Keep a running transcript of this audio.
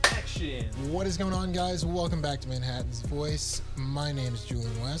Production. What is going on, guys? Welcome back to Manhattan's Voice. My name is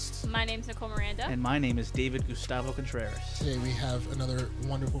Julian West. My name's Nicole Miranda. And my name is David Gustavo Contreras. Today we have another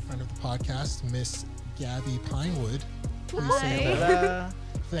wonderful friend of the podcast, Miss Gabby Pinewood. Please say Hi. hello.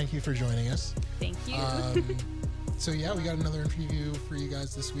 Thank you for joining us. Thank you. So yeah, we got another interview for you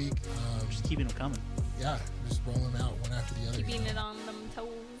guys this week. Just keeping them coming. Yeah, just rolling them out one after the other. Keeping it on them toes.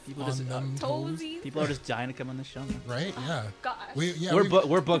 People, On just, them Toesies. people are just dying to come on the show. Man. Right? Yeah. Gosh.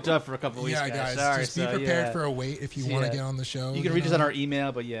 We're booked up for a couple weeks, yeah, guys. guys. Sorry, just be so, prepared yeah. for a wait if you want to get on the show. You can reach us know? on our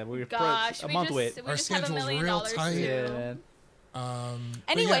email, but yeah, we're Gosh, a we month just, wait. we Our just have $1 schedule's million real to tight. do. Yeah, man. But yeah,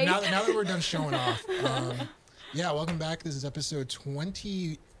 Anyway. now that we're done showing off, yeah, welcome back. This is episode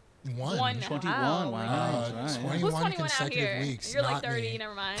 21. 21. Wow. Wow. Uh, That's right. 20. Who's 21 21 out consecutive here? weeks, You're like not 30, me.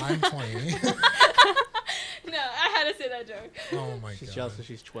 never mind. I'm 20. No, I had to say that joke. Oh my She's god. jealous because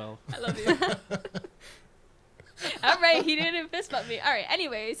she's 12. I love you. All right, he didn't fist bump me. All right,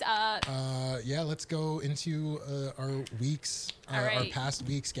 anyways, Yeah, let's go into our weeks, All our right. past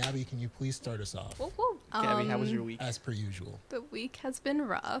weeks. Gabby, can you please start us off whoop, whoop. Gabby, how was your week? as per usual? The week has been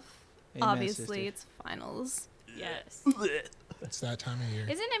rough. Amen, Obviously, sister. it's finals. Yes. It's that time of year.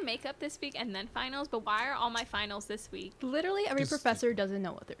 Isn't it makeup this week and then finals? But why are all my finals this week? Literally, every Just- professor doesn't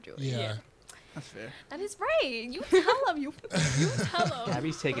know what they're doing. Yeah. Yeah. That's fair. That is right. You tell them. You tell them.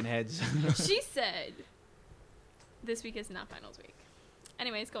 Gabby's taking heads. She said this week is not finals week.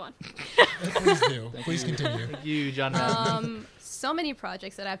 Anyways, go on. Please do. Thank Please you. continue. Thank you, John. Madden. So many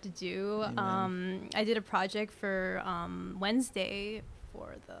projects that I have to do. Amen. I did a project for Wednesday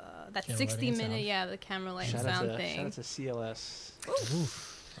for that Camera 60 lighting and minute, sound. yeah, the camera light and Shout sound out thing. to CLS.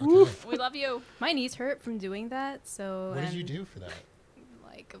 Oof. Okay. We love you. My knees hurt from doing that, so What did you and, do for that?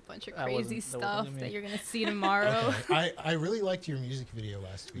 like a bunch of That crazy wasn't- that wasn't stuff me. that you're gonna see tomorrow. Okay. I really liked your music video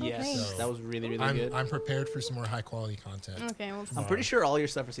last week. Yes, thanks. that was really, really I'm, good. I'm prepared for some more high quality content. Okay, well, I'm pretty sure all your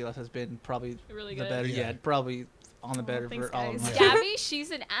stuff for CLS has been probably Really the good. better. Yeah. Yeah, probably on the better thanks, for all of guys. them. Gabby,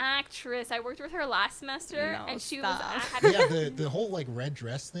 she's an actress. I worked with her last semester, No, and she stop. was. I had Yeah, the whole like red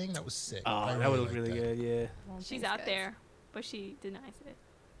dress thing, that was sick. Oh, I that would look liked really that. good. Yeah. well, she's thanks, out guys. there, but she denies it.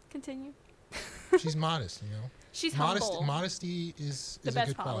 Continue. She's modest, you know. She's humble. Modesty is the a best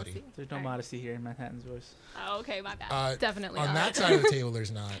good policy. quality. There's no All right. modesty here in Manhattan's Voice. Oh, okay, my bad. Definitely On not. that side of the table,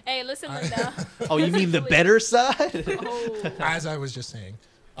 there's not. Hey, listen, I- Linda. Oh, you mean the Please. better side? Oh, As I was just saying.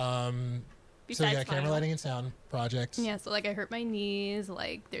 So besides yeah, camera final. lighting and sound projects. Yeah, so like I hurt my knees.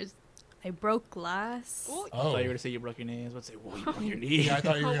 Like I broke glass. Ooh, I thought you were Oh. gonna say you broke your knee. I was about to say, whoa, you broke your knee. Yeah, I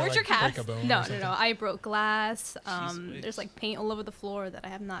thought you were Oh, gonna where's like, your break cast? a bone. No, or no, something. no. I broke glass. Jeez, There's like paint all over the floor that I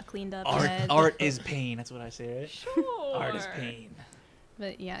have not cleaned up Art, yet. art is pain. That's what I say, right? sure. Art is pain.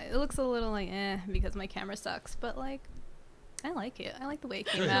 But yeah, it looks a little like because my camera sucks. But like, I like it. I like the way it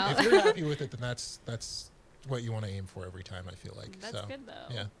came Good. out. If you're happy with it, then that's what you want to aim for every time. I feel like. That's so, good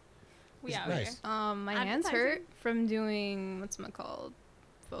though. Yeah. We It's out nice. here. My hands Advertising. hurt from doing what's it called,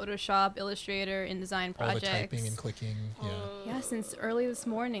 Photoshop, Illustrator, InDesign All the projects. typing and clicking. Yeah. Oh. Yeah, since early this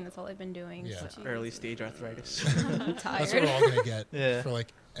morning. That's all I've been doing. Yeah. So Early stage arthritis. I'm That's what tired. we're all gonna get Yeah. for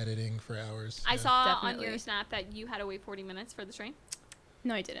like editing for hours. I Yeah. saw Definitely. on your snap that you had to wait 40 minutes for the train.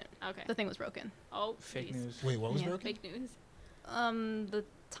 No, I didn't. Okay. The thing was broken. Oh, Fake jeez. news. Wait, what was Yeah. broken? Fake news. The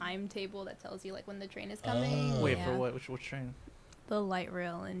timetable that tells you like when the train is coming. Oh. Wait, Yeah. for what? Which train? The light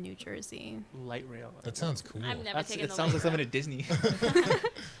rail in New Jersey. Light rail. That sounds cool. I've never taken It the sounds light like something rail. at Disney.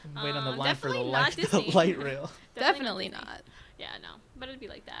 Wait on the line for the definitely light, not Disney. the light rail. Definitely Disney. not. Yeah, no, but it'd be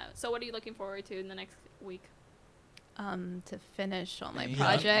like that. So, what are you looking forward to in the next week? To finish all my Yeah.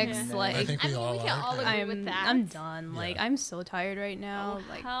 projects. Yeah. Like I think we all can are. all agree Yeah. with that. I'm done. Like Yeah. I'm so tired right now. Oh,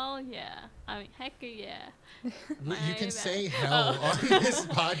 like hell yeah! I mean, heck yeah! You My can bad. say hell Oh. on this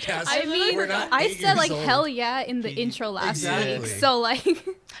podcast. I mean, We're not I 8 said like years old. hell yeah in the You- intro last Exactly. week. So like I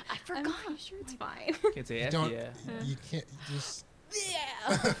I'm forgot. pretty sure it's fine. Can't say F, Don't. yeah. You can't just.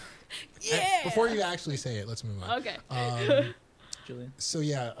 Yeah. yeah. Before you actually say it, let's move on. Okay. Julian. So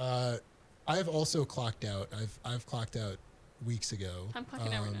yeah, I've also clocked out. I've clocked out weeks ago. I'm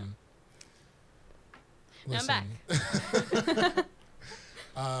clocking out right now. Listen. Now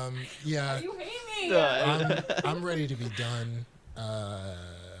I'm back. Yeah, You hate me. I'm ready to be done.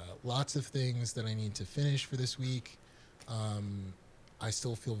 Lots of things that I need to finish for this week. I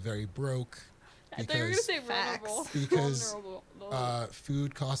still feel very broke I thought you were gonna because say Facts. vulnerable. Because, Vulnerable.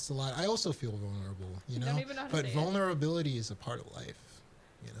 food costs a lot. I also feel vulnerable, you You know. don't even know how to But say it. vulnerability is a part of life,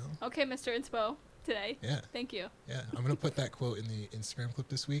 you know. Okay, Mr. Inspo, today. Yeah. Thank you. Yeah, I'm gonna put that quote in the Instagram clip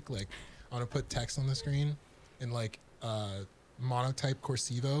this week. Like, I'm gonna put text on the screen in like monotype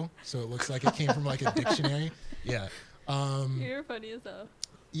Corsivo, so it looks like it came from like a dictionary. Yeah, You're funny as hell.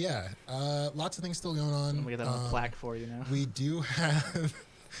 yeah. Lots of things still going on. I'm gonna get that on a plaque for you now. We do have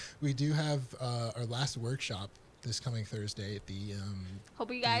we do have our last workshop this coming Thursday at the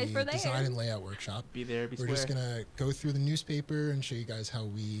Hope you guys were there. design and layout workshop. Be there, be We're square. just gonna go through the newspaper and show you guys how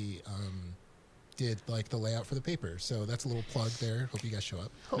we did like the layout for the paper. So that's a little plug there. Hope you guys show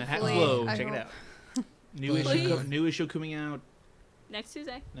up. Manhattan Hopefully, Glow, I check it hope- out. New Please. issue coming out Next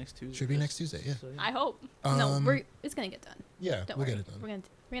Tuesday. next Tuesday. Should be next Tuesday. Yeah. So, I hope. No, it's gonna get done. Yeah, Don't we'll worry. get it done. We're gonna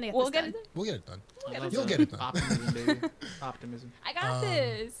get We'll this get done. it done. We'll get it done. I You'll love You'll that. get it done. Optimism, baby. Optimism. I got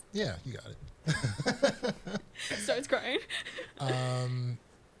this. Yeah, you got it. Starts crying.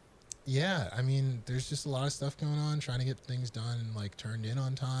 Yeah, I mean, there's just a lot of stuff going on, trying to get things done and like turned in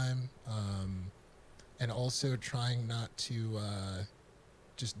on time, and also trying not to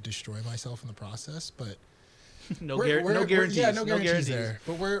just destroy myself in the process. But No we're- guarantees. Yeah, no guarantees there.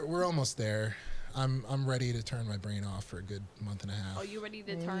 But we're almost there. I'm ready to turn my brain off for a good month and a half. Oh, you ready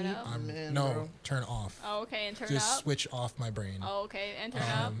to turn up? Man, no, bro. turn off. Oh, okay, and turn Just up. switch off my brain. Oh, okay, and turn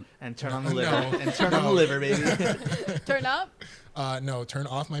up. And turn on the No. liver. And turn on the No. liver, baby. Turn up. No, turn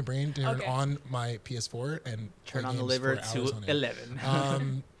off my brain, turn Okay. on my PS4, and Turn play on the games liver for hours to on end.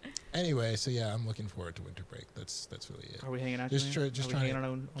 11. Anyway, so yeah, I'm looking forward to winter break. That's really it. Are we hanging out? Just Julian? just Are we trying hanging to-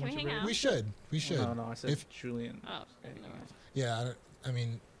 out on Can we winter hang break? out? We should. No, no, I said If- Julian. Oh, Hanging no. out. Yeah, I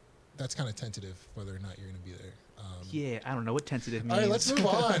mean, that's kind of tentative whether or not you're going to be there. Yeah, I don't know what tentative means. All right, let's move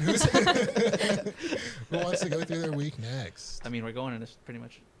on. Who wants to go through their week next? I mean, we're going in this pretty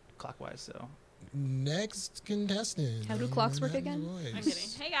much clockwise, so. Next contestant. How do on clocks work Manhattan again? Voice. I'm kidding.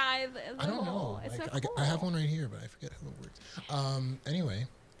 Hey guys, it's I don't know. cool. It's so I cool. have one right here, but I forget how it works. Anyway,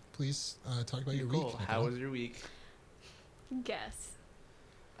 please talk about your Cool. week. How Nicole. was your week? Guess.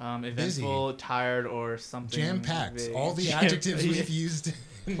 Eventful, tired, or something. Jam-packed? vague. All the Jam- adjectives we've used.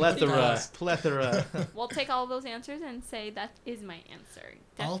 in the Plethora. past. Plethora. We'll take all those answers and say that is my answer.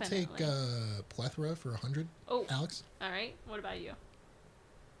 I'll Definitely. take plethora for 100. Oh, Alex? all right. What about you?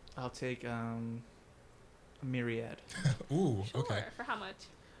 I'll take a myriad. Ooh, Sure. okay. For how much?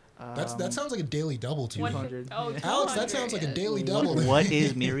 That sounds like a daily double to me. 200. Oh, Yeah. Alex, that 200, sounds like a yes. daily double. to What me.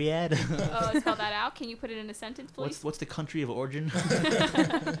 is myriad? Oh, spell that out. Can you put it in a sentence, please? What's the country of origin?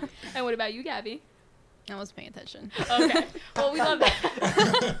 And what about you, Gabby? I was paying attention. Okay. Well, we love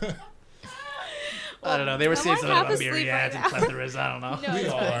that. I don't know. They were I'm saying like something half about asleep myriads right and now. plethoras. I don't know. No, We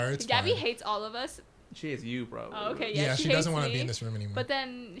it's all fine. are, it's Gabby fine. hates all of us. She is you, bro. Oh, okay. Yeah, Yeah, she hates doesn't want to me, be in this room anymore. But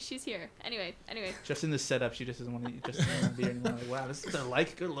then she's here. Anyway. Just in the setup, she just doesn't want to be here anymore. Like, wow, this is what they're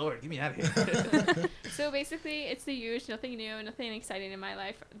like. Good lord, get me out of here. So basically, it's the usual, nothing new, nothing exciting in my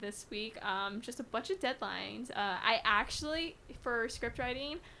life this week. Just a bunch of deadlines. I actually, for script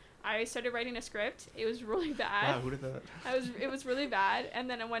writing, I started writing a script. It was really bad. Wow, who did that? It was really bad. And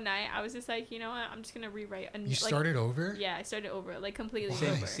then one night, I was just like, you know what? I'm just gonna rewrite. You started over? Yeah, I started over, like completely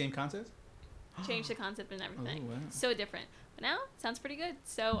Why? over. Same concept? Changed the concept and everything. Oh, wow. So different. But now, sounds pretty good.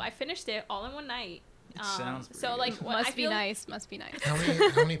 So I finished it all in one night. It sounds so pretty like good. what I Must be feel nice. Must be nice. How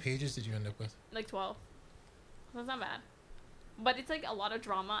many pages did you end up with? like 12. That's not bad. But it's like a lot of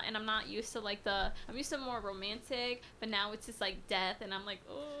drama, and I'm not used to I'm used to more romantic, but now it's just like death, and I'm like,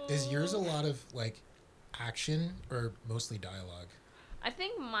 oh. Is yours a lot of like action or mostly dialogue? I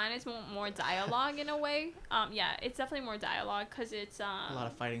think mine is more dialogue in a way. Yeah, it's definitely more dialogue because it's A lot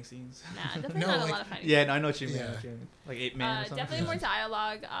of fighting scenes. Nah, definitely No, not like- a lot of fighting. Yeah, no, I know what you mean. Yeah. I know what you mean. Like 8 Man or something. Definitely more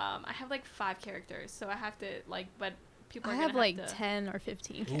dialogue. I have like 5 characters, so I have to but people I are have gonna like have to, 10 or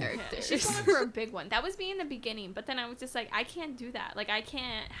 15 Ooh. Yeah, characters. she's going for a big one. That was me in the beginning, but then I was just like, I can't do that. Like, I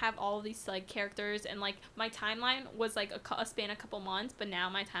can't have all of these like characters, and like my timeline was like a span a couple months, but now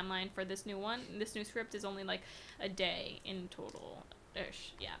my timeline for this new script is only like a day in total.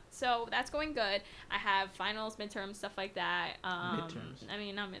 Ish. Yeah, so that's going good. I have finals, midterms, stuff like that. Midterms? I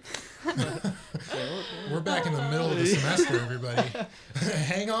mean, not midterms. We're back in the middle of the semester, everybody.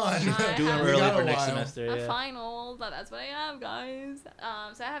 Hang on. I Doing have- early got for a next while. semester. A Yeah. final, but that's what I have, guys.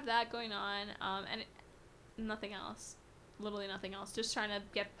 So I have that going on, and nothing else. Literally nothing else. Just trying to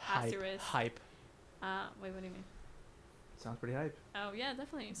get past the risk. Hype. Wait, what do you mean? Sounds pretty hype. Oh yeah,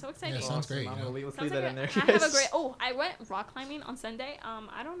 definitely. So exciting. Yeah, sounds great, I'm you know. Let's Sounds leave that like in there. I have a great. Oh, I went rock climbing on Sunday.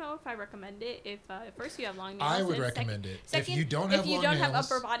 I don't know if I recommend it. If first you have long nails. I would and recommend it. Second, If you don't have long have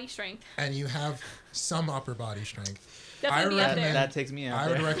nails upper body strength, and you have some upper body strength, definitely be up recommend- there. That takes me out I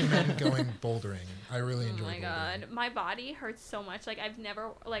would there. recommend going bouldering. I really Oh enjoy my bouldering. god, my body hurts so much. Like I've never,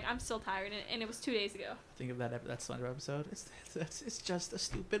 like I'm still tired, and it was 2 days ago. Think of that SpongeBob episode. It's just a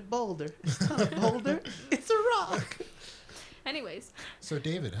stupid boulder. It's not a boulder. It's a rock. Anyways, So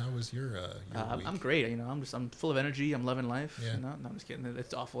David, how was your week? I'm great. You know, I'm full of energy. I'm loving life. Yeah. You know? No, I'm just kidding.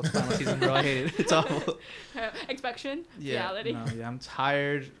 It's awful. It's final season, bro. I hate it. It's awful. expectation, Yeah. reality. No, yeah. I'm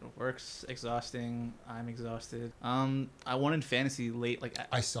tired. Work's exhausting. I'm exhausted. I won in fantasy late. Like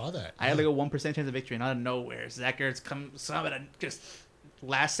I saw that. I had like a 1% chance of victory, and out of nowhere, Zach Ertz come some at a just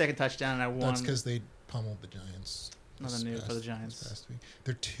last second touchdown, and I won. That's because they pummeled the Giants. Nothing new for the this Giants. past week.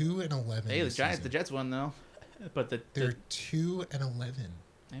 They're 2-11. Hey, the this Giants, season. the Jets won though. But They're 2-11.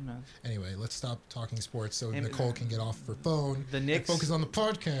 hey man, Anyway, let's stop talking sports so Hey, Nicole can get off her phone the and Knicks. focus on the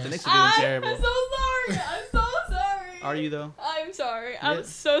podcast. The Knicks are doing I'm terrible. so sorry. I'm so sorry. Are you though? I'm sorry. Yeah. I'm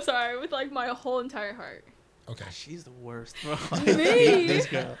so sorry with like my whole entire heart. Okay. She's the worst, bro. Me? I hate this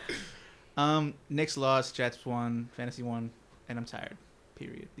girl. Knicks lost, Jets won, fantasy won, and I'm tired.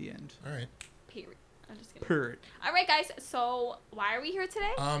 Period. The end. All right. Period. I'm just kidding. Period. All right, guys. So why are we here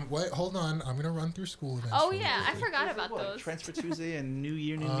today? Wait, hold on. I'm gonna run through school events. Oh for you yeah, I quickly. forgot about What, those. Transfer Tuesday and New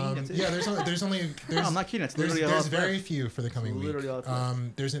Year, New Me. That's it. Yeah, there's only No, I'm not kidding. It's there's literally all. very few for the coming week. literally all that's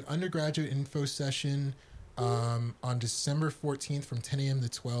left. There's an undergraduate info session on December 14th from 10 a.m. to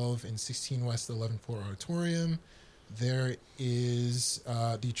 12 in 16 West 11th floor auditorium. There is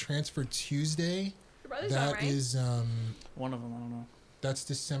the Transfer Tuesday. Your brother's That alright. is One of them. I don't know. that's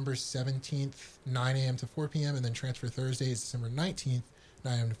December 17th, 9 a.m. to 4 p.m. And then Transfer Thursday is December 19th,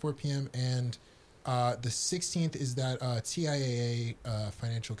 9 a.m. to 4 p.m. And the 16th is that TIAA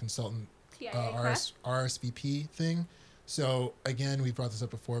financial consultant TIA class? RSVP thing. So again, we brought this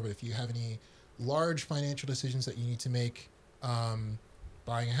up before, but if you have any large financial decisions that you need to make,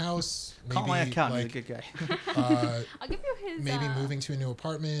 buying a house, maybe Call my accountant. like He's a good guy. I'll give you his. maybe moving to a new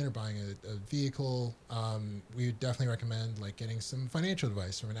apartment or buying a vehicle, we would definitely recommend like getting some financial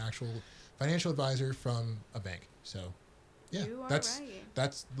advice from an actual financial advisor from a bank. So yeah, You are that's right.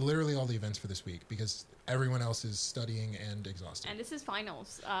 that's literally all the events for this week because everyone else is studying and exhausted. And this is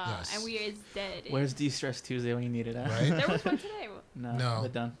finals. Yes. And we is dead. Where's De-Stress Tuesday when you need it? Huh? Right? There was one today. No. No, They're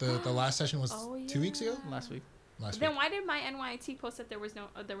done. the last session was Oh, 2 weeks ago. yeah. Last week. Last Then week. why did my NYT post that there was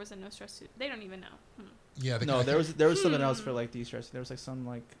a no stress suit? They don't even know. Yeah. No, there was something else for like de-stress. There was like some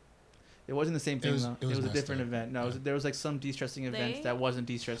like. It wasn't the same thing was- though. it It was was a messed different up. event. No, Yeah. there was like some de-stressing event They that wasn't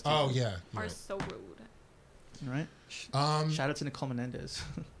de-stress. Oh Tuesday. yeah. you're Are right. so rude. Right. Um. Shout out to Nicole Menendez.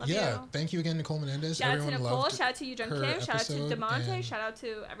 Love Yeah. you. Thank you again, Nicole Menendez. Shout out to Everyone Nicole. loved. Shout out to you, John her Kim. Shout out to episode Demonte. and- Shout out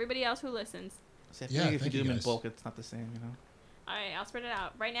to everybody else who listens. So I Yeah, feel like if you thank do you them in guys. bulk, it's not the same, you know. All right, I'll spread it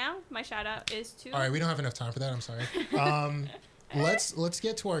out. Right now, my shout out is to. All right, we don't have enough time for that. I'm sorry. Let's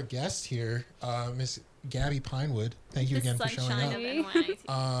get to our guest here, Miss Gabby Pinewood. Thank you the again for showing sunshine up. of NYT.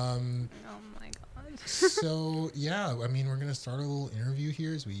 Um, Oh my god. so yeah, I mean, we're gonna start a little interview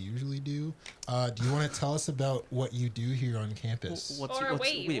here as we usually do. Do you want to tell us about what you do here on campus? What's Or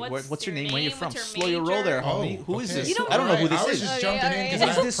wait, what's your your name? Where you name? from? What's your Slow your roll there, Oh, homie. Who is okay. this? You don't I don't know who Alright, this I was is. just Oh, jumping yeah, in yeah, because yeah. I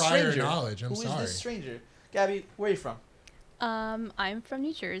Who is have this prior stranger? knowledge. I'm Who is sorry. this stranger? Gabby, where are you from? I'm from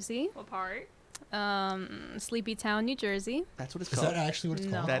New Jersey. What part? Sleepy Town, New Jersey. That's what it's Is called. that actually what it's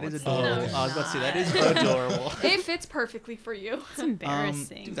No. called? That is it's adorable. not. I was about to say that is adorable. It fits perfectly for you. It's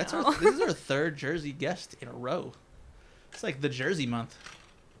embarrassing. Dude, that's though. this is our third Jersey guest in a row. It's like the Jersey month.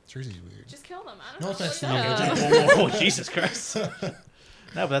 Jersey's weird. Just kill them. I don't No know. offense to What you, do Gabby. you know? Oh, Jesus Christ.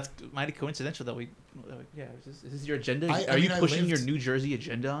 No, but that's mighty coincidental that we. Yeah, is this your agenda? I Are you mean, I pushing your lived- New Jersey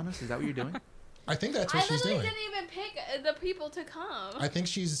agenda on us? Is that what you're doing? I think that's I what she's literally doing. didn't even pick the people to come. I think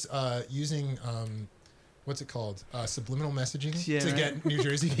she's using what's it called? Subliminal messaging Yeah, to right. get New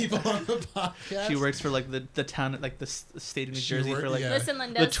Jersey people on the podcast. She works for like the town, like the state of New She Jersey work- for like yeah. Listen, the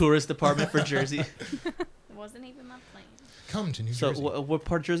Linda. tourist department for Jersey. It wasn't even my plan. Come to New So, Jersey. what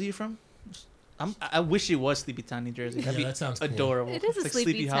part of Jersey are you from? I wish it was Sleepy Town, New Jersey. That'd Yeah, be that sounds cool. adorable. It is a It's like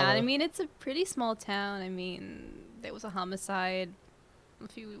sleepy town. Hollow. I mean, it's a pretty small town. I mean, there was a homicide a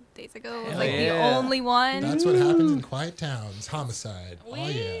few days ago. It was Hell like the yeah. only one. That's what happens in quiet towns. Homicide. We Oh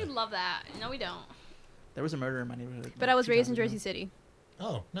yeah. love that. No, we don't. There was a murder in my neighborhood. But like, I was 2 raised in times Jersey ago. City.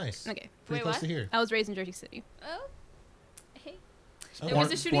 Oh, nice. Okay. Pretty Wait, close what? to here. I was raised in Jersey City. Oh, hey. Oh, There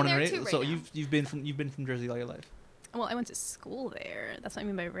was a shooting Born and there raised? too right So now. you've been from Jersey all your life. Well, I went to school there. That's what I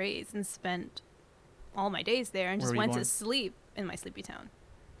mean by raised, and spent all my days there, and Where just were you went born? to sleep in my sleepy town.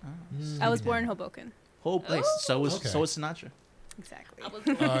 Mm. I was born in Hoboken. Whole place. Oh. So was Okay. Sinatra. Exactly. I was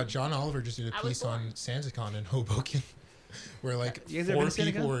born. John Oliver just did a I was piece on born. SantaCon in Hoboken, where like You guys ever 4 been to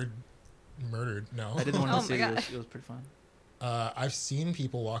people SantaCon? were murdered. No, I did the one in Oh the my city. It God. was pretty fun. I've seen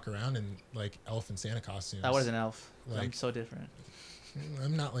people walk around in like elf and Santa costumes. I was an elf. I'm Like- so different.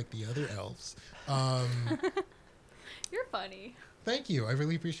 I'm not like the other elves. You're funny. Thank you. I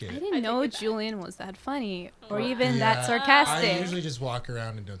really I appreciate it. didn't I know take it back. Julian was that funny, or Wow. even Yeah. that I sarcastic. usually just walk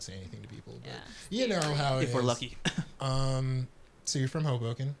around and don't say anything to people. But Yeah. you know how it If we're is. lucky. So you're from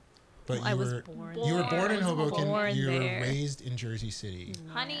Hoboken, but Well, I was were born. you were born in there. Hoboken. Born You were there. raised in Jersey City.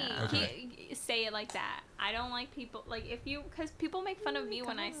 Honey, Okay. say it like that. I don't like people like if you because people make fun of me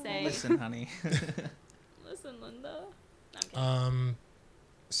when I say Listen, honey. listen, Linda. No, I'm kidding.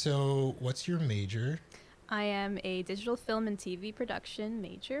 So what's your major? I am a digital film and TV production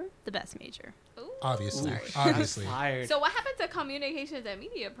major, the best major. Ooh. Obviously, Ooh, obviously. shots fired. So what happened to communications and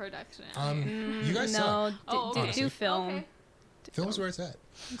media production? You guys suck. no, Oh, okay. do film. Okay. Do Film's film. where it's at.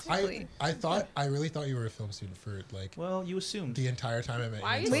 Exactly. I really thought you were a film student for like Well, you assumed. the entire time I met you.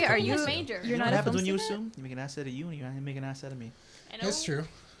 Why are you until a Wait, are couple you- weeks ago. major? You're You know not what a happens film when you student? assume? You make an ass out of you, and you make an ass out of me. And That's true.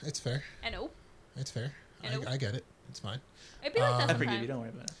 It's fair. And It's fair. And I get it. It's fine. it'd be like that I Um, forgive sometimes. you. Don't worry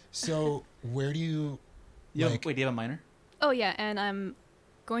about it. So where do you like? Wait, do you have a minor? Oh yeah, and I'm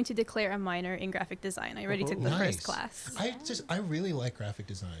going to declare a minor in graphic design. I already took the Nice. first class. I really like graphic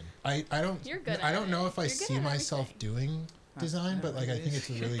design. I don't You're good I at don't know it. if I You're good see at myself everything. doing design, but like I think it's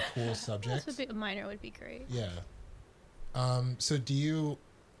a really cool This subject. would be, a minor would be great. Yeah. So do you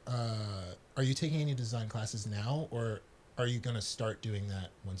are you taking any design classes now, or are you gonna start doing that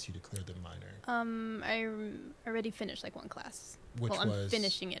once you declare the minor? Already finished like one class. Which I'm was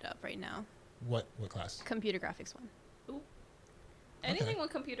finishing it up right now. what class? Computer graphics one. Anything with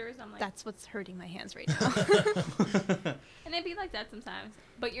computers, I'm like, That's what's hurting my hands right now. and it'd be like that sometimes.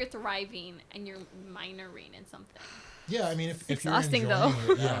 But you're thriving and you're minoring in something. Yeah, I mean if you're exhausting, enjoying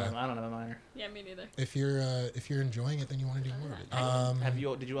though. it, yeah. I don't have a minor. Yeah, me neither. If you're enjoying it, then you want to do more of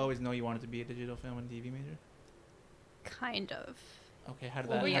it. Did you always know you wanted to be a digital film and TV major? Kind of. Okay, how did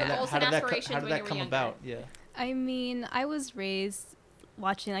What that? were how your did that- goals how and did that co- aspirations How did when that you were come younger? about? Yeah. I mean, I was raised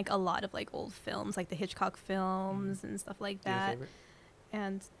watching like a lot of like old films, like the Hitchcock films and stuff like Do you have a that. favorite?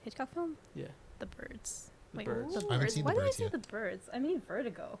 And Hitchcock film, Yeah. The Birds. The Wait, Birds. The I haven't Birds. seen Why The did I Birds say yet. The Birds? I mean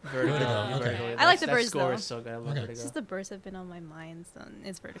Vertigo. Vertigo. Vertigo, okay. Vertigo. I like The That Birds, score though. is so good. I love Okay. Vertigo. It's just the birds have been on my mind, so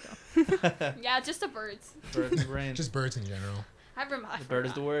it's Vertigo. Yeah, just the birds. Bird in the brain. Just birds in general. I remember. The bird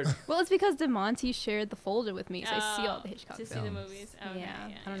is the word. Well, it's because DeMonte shared the folder with me, so I see all the Hitchcock to see films. the movies. Okay, yeah,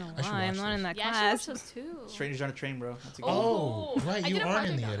 yeah, I don't know I should why I'm watch not in those. that Yeah, I class. should watch those too. Strangers on a Train, bro. That's a good one. Oh, Oh, right, I you did a are in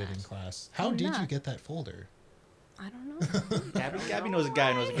project the on editing that. class. How I'm did you not. get that folder? I don't know. Gabby knows a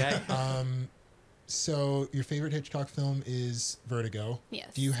guy. Knows a guy. So your favorite Hitchcock film is Vertigo.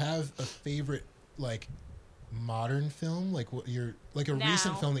 Yes. Do you have a favorite like modern film, like what your like a Now.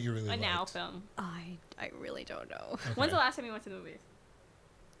 recent film that you really A liked? now film. I really don't know. Okay. When's the last time you went to the movies?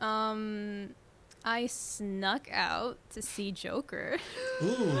 I snuck out to see Joker. Ooh,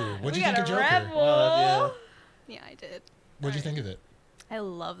 what'd you We think got of a Joker? rebel. Well, Yeah, I did. What'd you think of it? I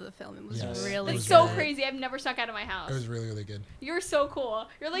love the film. It was Yes. really It It's was so very- crazy. I've never stuck out of my house. It was really, really good. You're so cool.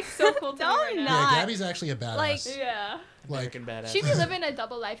 You're like so cool to me No, right I'm now. not. Yeah, Gabby's actually a badass. Like- Yeah. Like, American badass. She be living a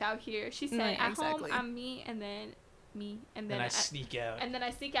double life out here. She said, No, at exactly. home, I'm me, and then me, and then Then I sneak out. and then I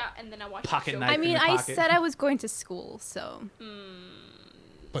sneak out, and then I watch Pocket Joker. knife. I in mean, your I pocket. said I was going to school, so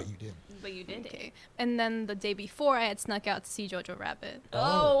but you did. But you did it. okay. And then the day before, I had snuck out to see Jojo Rabbit.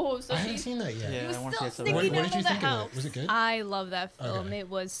 Oh, so I haven't she's seen that yet. Yeah, You I want to still see it so sneaking What, bad. what down did you to the think of house. it? Was it good? I love that film. Okay. It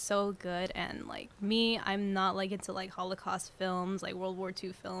was so good, and like me, I'm not like into like Holocaust films, like World War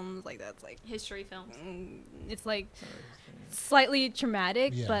II films, like that's like history films. it's like slightly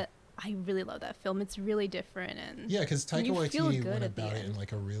traumatic, Yeah. but I really love that film. It's really different, and Yeah, because Taika You feel Waititi good went at the about it end. in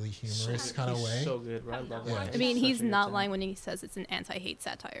like a really So humorous good. kind of He's way. So good, bro. I love Yeah. that. I mean, Such he's a good not time. lying when he says it's an anti-hate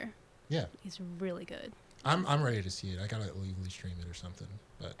satire. Yeah, He's really good. I'm ready to see it. I gotta legally stream it or something.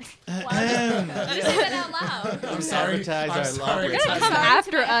 But Wow, just say that out loud. I'm sorry. Advertise I'm our sorry. love. You're It's gonna not- come sorry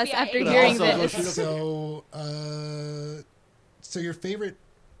after to my us FBI after agent. hearing Also, go this. shoot So your favorite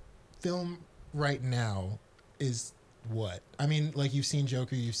film right now is what? I mean, like you've seen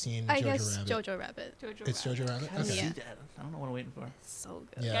Joker, you've seen I Jojo guess Rabbit. Jojo Rabbit. Jojo It's Rabbit. Jojo Rabbit. I haven't Okay. Yeah. seen that. I don't know what I'm waiting for. So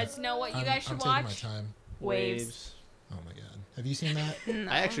good. Yeah. You guys know what you I'm- guys should I'm taking my watch? time. Waves. Oh my god, have you seen that?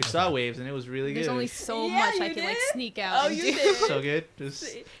 No. I actually saw Waves and it was really There's good. only so Yeah, much I you can like did? sneak out. Oh, and you do. did. so good. Just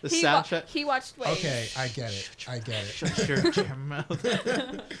the He wa- soundtrack. he watched Waves. Okay, I get it. I get it. Shut your mouth.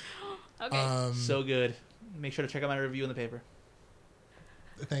 Okay. So good. Make sure to check out my review in the paper.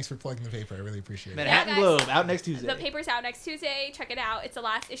 Thanks for plugging the paper. I really appreciate it. Manhattan guys. Globe out next Tuesday. The paper's out next Tuesday. Check it out. It's the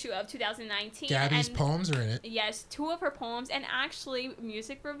last issue of 2019. Gabby's and poems are in it. Yes, 2 of her poems, and actually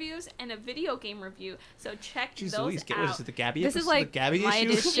music reviews and a video game review. So check Jeez those Louise, what is out. it, the Gabby This is episode? like the Gabby my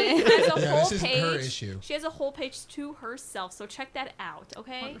issue? She edition. has a Yeah, whole this isn't page. her issue. She has a whole page to herself. So check that out.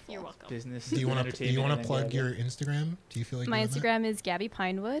 Okay, Wonderful. you're welcome. Business. Do you want to entertainment, and plug Gabby. your Instagram? Do you feel like My doing that? Instagram is Gabby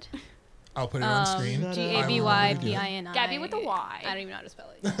Pinewood. I'll put it on screen. GABYPINI. Gabby with a Y. I don't even know how to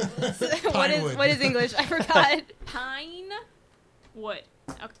spell it. Pinewood. what is English? I forgot. Pine wood.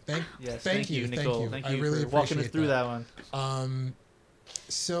 Okay. Yes, Thank you, Nicole. thank Thank you. you I really for walking us appreciate through that. that one.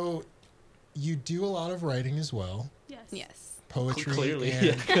 So you do a lot of writing as well. Yes. Yes. Poetry. Clearly, and,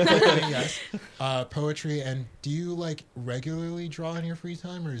 yeah. clearly, yes. Poetry. And do you like regularly draw in your free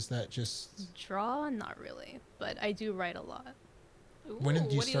time, or is that just Draw, not really, but I do write a lot When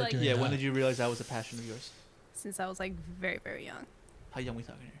did you what do start like? doing Yeah, that? when did you realize that was a passion of yours? since I was like very, very young. How young we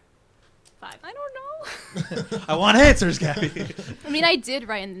talking here? 5. I don't know. I want answers, Gabby. I mean, I did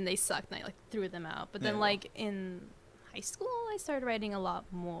write and then they sucked and I like threw them out. But then Yeah. like in high school, I started writing a lot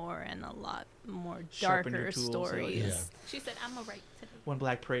more and a lot more Sharpen your darker tools, stories. Yeah. She said, "I'm a write today." When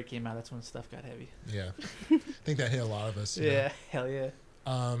Black Parade came out, that's when stuff got heavy. Yeah. I think that hit a lot of us. you know. Yeah, hell yeah.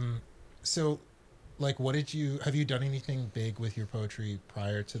 So, like, have you done anything big with your poetry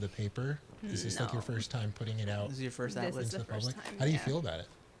prior to the paper? Is this like your No. first time putting it out This is your first This outlet. is into the the first public? time, How do you yeah. feel about it?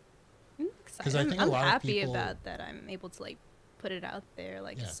 I'm 'Cause I excited. think a I'm lot of happy people- about that. I'm able to like put it out there.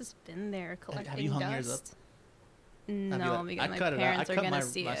 Like Yeah. it's just been there collecting have you hung yours dust. I'd be No, like, because I'd my cut it out. parents I'd are cut gonna my-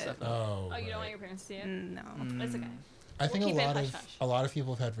 see my it. stuff out. Oh, Oh, you don't want right. your parents to see it? No. That's okay. I think We'll a keep it lot hush of hush. a lot of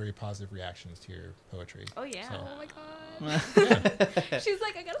people have had very positive reactions to your poetry. Oh yeah. So- Oh my god. She's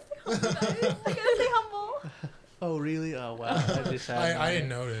like, I gotta stay humble, guys. I gotta stay humble. Oh, really? Oh, wow. I just had I didn't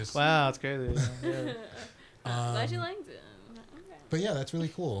notice. Wow, it's crazy. Yeah. Glad you liked it. Okay. But yeah, that's really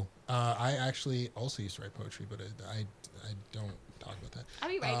cool. I actually also used to write poetry, but I don't talk about that. I'll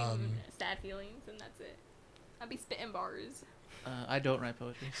be writing Um, sad feelings, and that's it. I'll be spitting bars. I don't write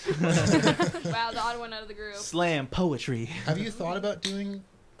poetry. Wow, the odd one out of the group. Slam poetry. Have you thought about doing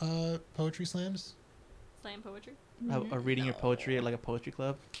poetry slams? Slam poetry. Or reading your poetry at like a poetry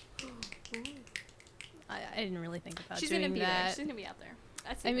club. I didn't really think about She's doing gonna be there. that. She's gonna be out there.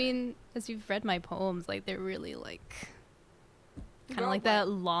 I mean, as you've read my poems, like they're really like kind Girl of like vibe. that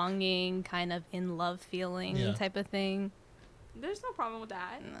longing, kind of in love feeling Yeah. type of thing. There's no problem with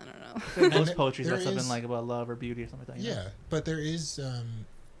that. I don't know. Most And poetry is there about something is- like about love or beauty or something like that. you know? Yeah, but there is.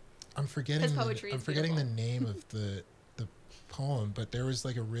 I'm forgetting. poetry I'm is forgetting the beautiful. name of the poem, but there was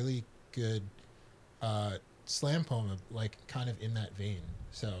like a really good slam poem, like kind of in that vein.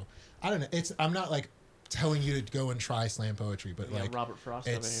 So I don't know. I'm not like telling you to go and try slam poetry, but Yeah, like Robert Frost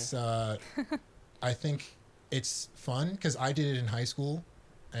over it's. here. I think it's fun because I did it in high school,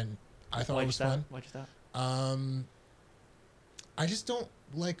 and I thought Why'd it you was stop? fun. Why'd you stop? I just don't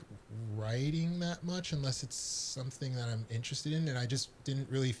like writing that much unless it's something that I'm interested in, and I just didn't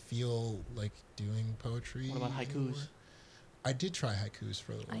really feel like doing poetry. What about haikus? anymore. I did try haikus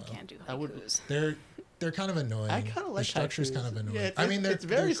for a little I while. can't do I would- haikus. They're kind of annoying. I kinda like the structure's haikus. kind of annoying. Yeah, I mean, it's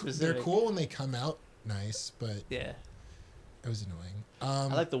very they're specific. cool when they come out nice, but Yeah, it was annoying. I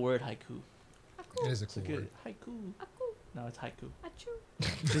like the word haiku. it is a It's a cool good word. haiku. Aku, No, it's haiku. achu.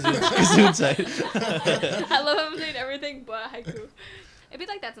 Gesundheit. I love how I'm saying everything but haiku. It'd be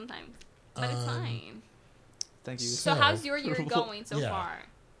like that sometimes, but it's Um, fine. Thank you. So So- how's your year going so Yeah. far?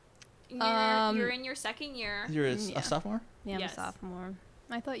 You're in your second year. You're a Yeah. sophomore? Yeah, I'm Yes. a sophomore.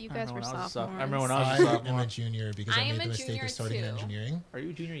 I thought you I guys were remember when I was a soph- I sophomores. remember when I was a I am sophomore. a junior because I I am made a the mistake junior of starting in too. engineering. Are you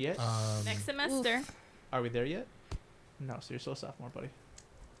a junior yet? Next semester. Are we there yet? No, so you're still a sophomore, buddy.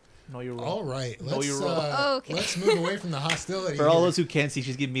 Know your role. All right, Know let's your role. Oh, okay. let's move away from the hostility. For all here. those who can't see,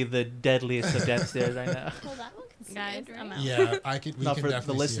 she's giving me the deadliest of death stares right now. Well, that one can see Guys, it, I'm right? out. Yeah, I could. We No, can for the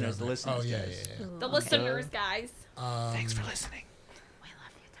definitely see it listeners, on the there. listeners, Oh yeah, guys. yeah, The Okay. listeners, guys. yeah. Thanks for listening. We love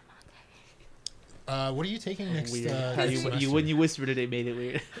you, What are you taking next? Weird. How next when you semester? whispered it, it made it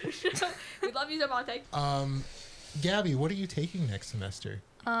weird. Demonte. We love you, Demonte. Gabby, what are you taking next semester?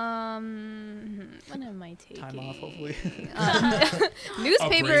 What am I taking? Time off, hopefully.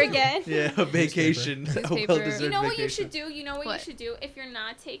 Newspaper break. again. Yeah, a vacation. A Newspaper. well-deserved You know what you vacation. should do? You know what What? you should do? If you're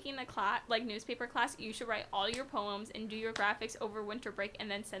not taking a class, like newspaper class, you should write all your poems and do your graphics over winter break and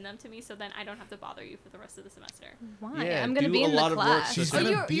then send them to me so then I don't have to bother you for the rest of the semester. Why? Yeah, I'm gonna do be a in lot the of work class. She's Oh, gonna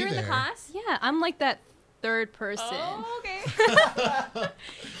you're, be you're in the there. class? Yeah, I'm like that third person. Oh, okay.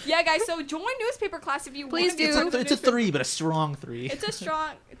 Yeah, guys, so join newspaper class if you want Please to be do. part of the It's a newspaper. 3, but a strong 3. It's a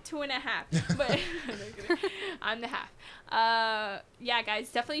strong 2.5, but I'm the half. Yeah, guys,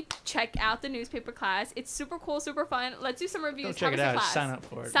 definitely check out the newspaper class. It's super cool, super fun. Let's do some reviews. Don't check How it was the out. class? Sign up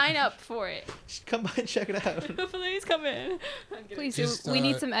for it. Sign up for it. Come by and check it out. Please come in. I'm kidding. Please Just, do. We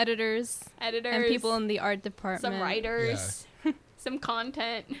need some editors Editors and people in the art department. some writers, some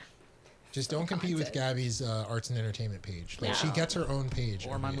content. Just don't compete with Gabby's arts and entertainment page. Like she No. gets her own page.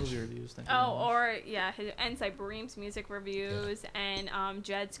 Or my every movie issue. reviews. Thank you Oh, very much. or yeah, and Cybereem's music reviews and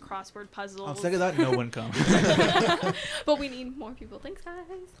Jed's crossword puzzles. On second thought, no one comes. But we need more people. Thanks, guys.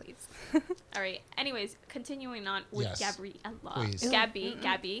 Please. All right. Anyways, continuing on with Yes. Gabriella. Please. Gabby.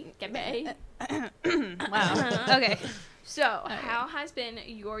 Wow. Okay. So, right. how has been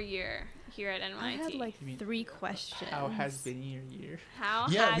your year here at NYT? I had like You mean, 3 questions. How has been your year? How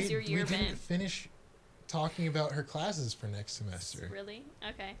Yeah, has we, your year we been? didn't finish talking about her classes for next semester. Really?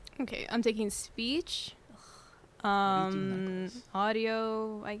 Okay. Okay, I'm taking speech, What are you doing in that class?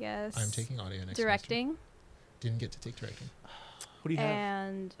 audio, I guess. I'm taking audio next directing semester. Didn't get to take directing. What do you have?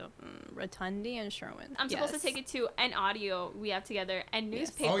 and Rotundi and Sherwin. I'm supposed to Yes. take it too, and audio we have together, and Yes.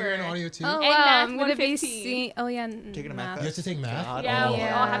 newspaper. Oh, you're in audio too? Oh And wow, math I'm gonna be 115. seeing. Oh yeah, Taking a math You have to take math? God. Yeah, Oh. we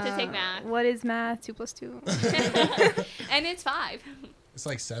all have to take math. What is math? 2 plus 2. And it's 5. It's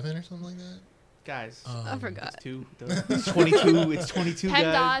like 7 or something like that. Guys, I forgot. it's 2. It's 22. It's 22,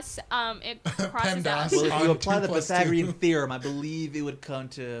 guys. PEMDAS, it crosses out. PEMDAS. Well, if On you apply 2 the plus Pythagorean 2. theorem, I believe it would come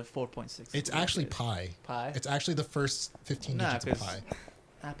to 4.6. It's actually pi. Pi. It's actually the first 15 Nah, digits of 'cause-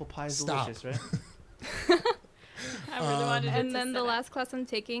 pi. Apple pie is Stop. delicious, right? I really wanted it And to then sit the up. last class I'm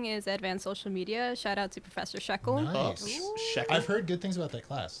taking is advanced social media. Shout out to Professor Shekel. Nice. Ooh. Shekel. I've heard good things about that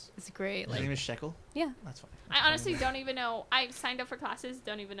class. It's great. His Like, name is Shekel. yeah. That's fine. I honestly don't even know. I signed up for classes,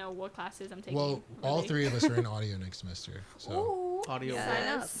 don't even know what classes I'm taking. Well, all really. 3 of us are in audio next semester. So Ooh. Audio.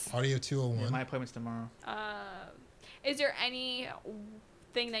 Yes. audio Yeah, 201. my appointment's tomorrow. Is there any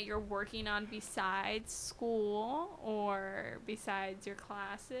thing that you're working on besides school or besides your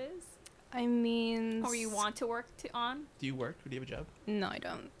classes, I mean, or you want to work on? Do you work? Do you have a job? No, I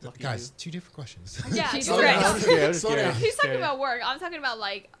don't. Lucky Guys, 2 different questions. Yeah, Jesus slow Christ. down. I'm just kidding, I'm just Slow kidding. down. He's talking Kidding. about work. I'm talking about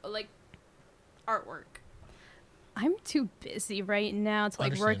like artwork. I'm too busy right now to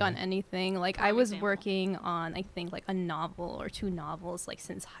like work on Understandable. anything. Like For I was example. working on I think like a novel or 2 novels like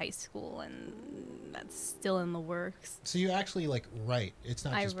since high school, and that's still in the works. So you actually like write. It's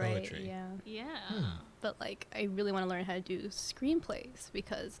not I just write, poetry. yeah. Yeah. But like I really want to learn how to do screenplays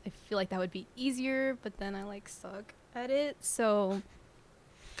because I feel like that would be easier, but then I like suck at it. So You're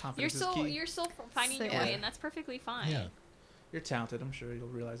Confidence is still key. you're still finding So, your yeah. way, and that's perfectly fine. Yeah. You're talented. I'm sure you'll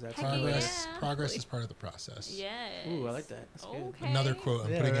realize that. Heck Progress yeah. progress is part of the process. Yes. Ooh, I like that. That's good. Okay. Another quote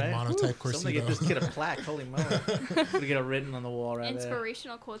I'm Yeah, putting right? in monotype Woo, Somebody get this cursivo. kid a plaque. Holy moly. Gonna get it written on the wall right there.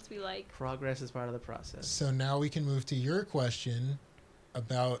 Inspirational quotes we like. Progress is part of the process. So now we can move to your question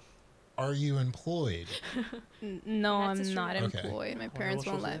about are you employed? no, That's a I'm true not one. Okay. employed. My Wonder parents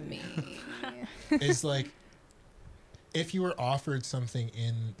what won't she'll let say. me. Is like if you were offered something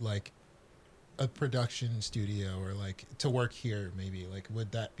in like a production studio or like to work here maybe, like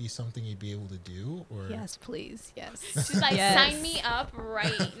would that be something you'd be able to do or Yes, please. Yes. She's like, Yes. sign me up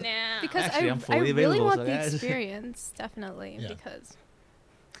right now. Because Actually, I'm I fully really available, want so the guys. experience, definitely, Yeah. because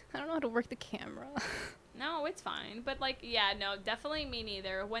I don't know how to work the camera. No, it's fine. But like, yeah, no, definitely me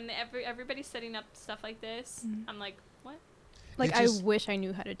neither. When everybody's setting up stuff like this, Mhm. I'm like, what? Like, It just- I wish I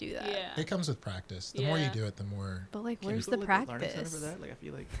knew how to do that. Yeah. it comes with practice. The more you Yeah. do it, the more But like, Can where's people the go to, like, a learning center practice? for that? Like, I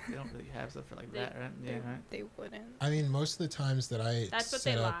feel like they don't really have stuff for like They- that, right? Yeah, right. They wouldn't. I mean most of the times that I That's what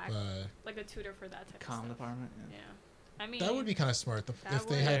set they up lack. Like a tutor for that type Comm of stuff. department. Yeah. I mean, that would be kind of smart That if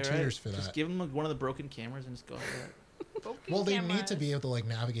they would. had Yeah, right. tutors for Just that. give them like, one of the broken cameras and just go like that. broken Well, they need to be cameras. able to like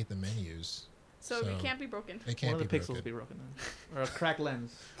navigate the menus. So it can't be broken. It can't One of be the pixels will broken. be broken then. Or a cracked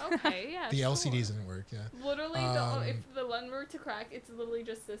lens. Okay, yeah. The sure. LCDs didn't work. Yeah. Literally, Um, if the lens were to crack, it's literally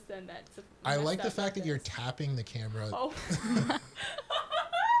just this and that's. I messed like the up fact like that you're this. tapping the camera. Oh.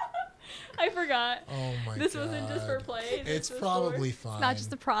 I forgot. Oh my god. This wasn't just for play. This It's was probably fine. It's not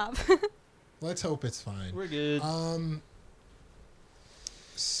just a prop. Let's hope it's fine. We're good.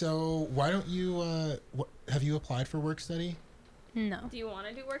 So why don't you? Have you applied for work study? no, Do you want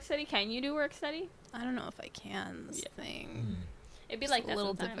to do work study? Can you do work study? I don't know if I can. This Yeah. thing. It'd be It's like a that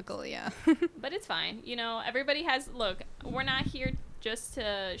little sometimes. difficult. Yeah. But it's fine. You know, everybody has. Look, we're not here just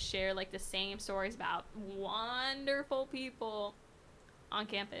to share like the same stories about wonderful people on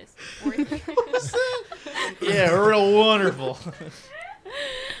campus. We're Yeah, real wonderful.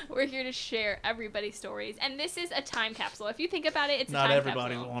 We're here to share everybody's stories, and this is a time capsule. If you think about it, it's a Not time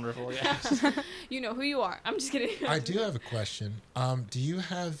everybody's capsule. wonderful. Yeah. You know who you are. I'm just kidding. I do have a question. Do you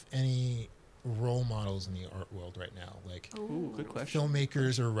have any role models in the art world right now, like Ooh, good question.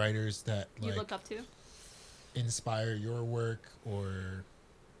 filmmakers or writers that You like look up to? inspire your work or?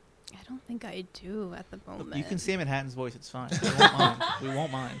 I don't think I do at the moment. You can say Manhattan's voice. It's fine. We won't mind. We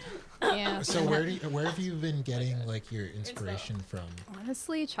won't mind. Yeah. So where have you been getting like your inspiration from?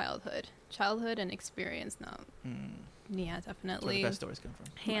 Honestly, childhood and experience. No. Yeah, That's where definitely. the best stories come from.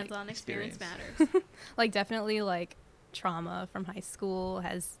 Hands-on experience experience. matters. Like definitely like trauma from high school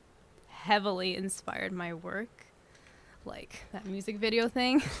has heavily inspired my work. Like that music video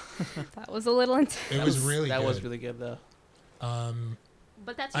thing. That was a little intense. It was really That good. was really good though.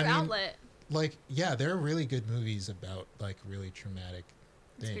 But that's I your mean, outlet. Like yeah, there are really good movies about like really traumatic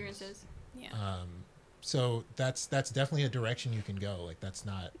things. Experiences. Yeah. So that's definitely a direction you can go. Like that's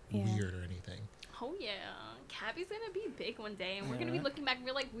not Yeah. weird or anything. Oh yeah, Gabby's gonna be big one day, and we're gonna be Yeah. looking back and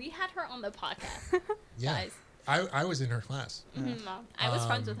we're like, we had her on the podcast, Yeah. guys. I was in her class. Mhm, Mom. I was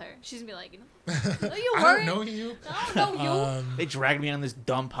friends with her. She's gonna be like, no, you I weren't. don't know you. I don't know you. They dragged me on this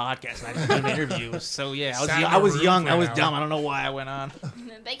dumb podcast and I didn't do an interview. So yeah, Sat in I a was room young. for I an was hour. dumb. I don't know why I went on.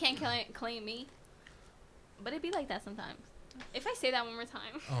 They can't claim me, but it be like that sometimes. If I say that one more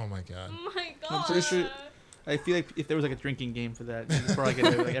time, Oh my god. oh my god. I'm pretty sure- I feel like if there was like a drinking game for that, you'd probably get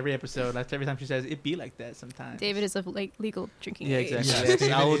it, like every episode. That's every time she says it be like that sometimes. David is of like legal drinking Yeah, age. exactly. Yes, Yes,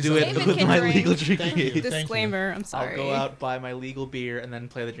 David I will is do a- it David with can my drink. legal drinking Thank you. game. Disclaimer, I'm sorry. I'll go out, buy my legal beer, and then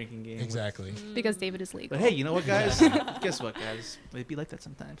play the drinking game. Exactly. Because David is legal. But hey, you know what, guys? Guess what, guys? It be like that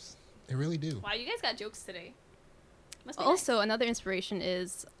sometimes. They really do. Wow, you guys got jokes today. Must be Also, another inspiration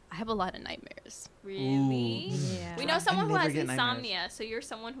is I have a lot of nightmares. nice. Really. Yeah. We know I someone who never has get nightmares. insomnia, so you're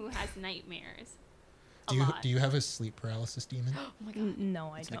someone who has nightmares. A Do you lot. do you have a sleep paralysis demon? Oh my god. No,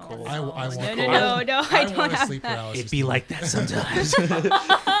 I It's don't. Nicole. I No, want- no, I I don't want a have sleep that. paralysis. It be demon. like that sometimes.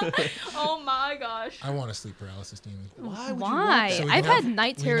 Oh my gosh. I want a sleep paralysis demon. Why would you Why? want that? So we I've can had have- night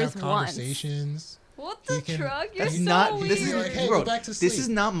we can terrors have once. conversations. What He the can- truck? You're That's so not. weird. This is Like, hey, bro, go back to This sleep. is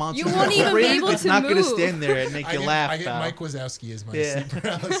not Monster. You won't even be Incorporated. able It's to not gonna move. stand there and make I you get, laugh. I get pal. Mike Wazowski as my Yeah. sleep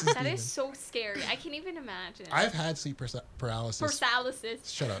paralysis That demon. is so scary. I can't even imagine. I've had sleep paralysis.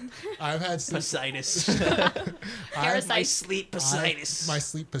 Paralysis. Shut up. I've had sleep. Fasciitis. I've- Parasite. My sleep Fasciitis. My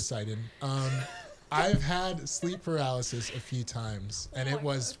sleep Poseidon. I've had sleep paralysis a few times, and Oh it my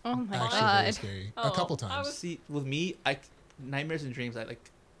was Oh my actually god. very scary. Oh, A couple I times. was- See, with me, nightmares and dreams. I like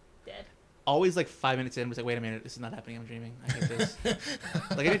Dead. always like 5 minutes in, was like, wait a minute, this is not happening. I'm dreaming. I hate this.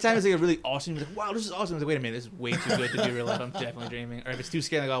 Like anytime it's like a really awesome, it's like, wow, this is awesome. It's like, wait a minute, this is way too good to be real life. I'm definitely dreaming. Or if it's too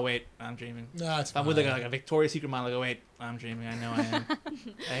scary, like, oh wait, I'm dreaming. Nah, it's If I'm fine. with like a Victoria's Secret model, like, oh wait, I'm dreaming. I know I am.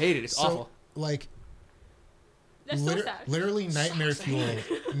 I hate it. It's So, awful. Like That's so sad. literally, nightmare So fuel.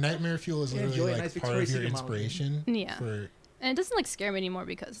 sad. Nightmare fuel is Yeah, literally enjoy a like nice part of Victoria's your Secret model. inspiration. Yeah. For And it doesn't like scare me anymore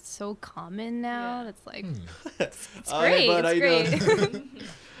because it's so common now. Yeah. It's like hmm. it's Oh, hey, great. bud, how it's you great. doing?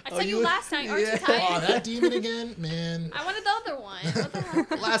 I Oh, saw you you- last night. Aren't Yeah. you Oh, tired? that demon again, man. I wanted the other one. What the hell?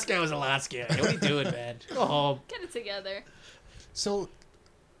 The last guy was the last guy. What are you doing, man? Go home. Get it together. So,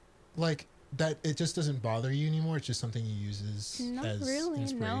 like that, it just doesn't bother you anymore. It's just something you use Not as really.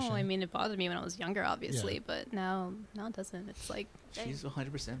 inspiration. No, I mean it bothered me when I was younger, obviously, but now it doesn't. It's like She's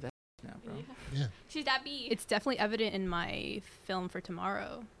 100% that now, bro. Yeah. She's that bee. it's definitely evident in my film for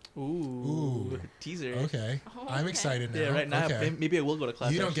tomorrow. Ooh. Teaser. Okay. Oh, I'm okay. excited now. Yeah, right now. Okay. Maybe I will go to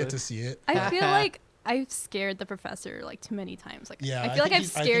class. You don't get actually. to see it. I feel like I've scared the professor like too many times. Like Yeah, I I feel like think I've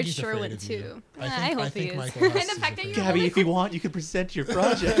he's- I think scared he's afraid Sherwin of you. too. I I think- hope I he think is. Michael Hess And the is fact that afraid you're of you. Gabby, if you want, you can present your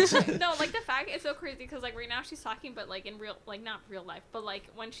project. No, like the fact it's so crazy because like right now she's talking, but like in real, like not real life, but like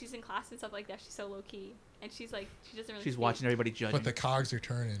when she's in class and stuff like that, she's so low key, and she's like she doesn't really. She's speak. watching everybody judging. But the cogs are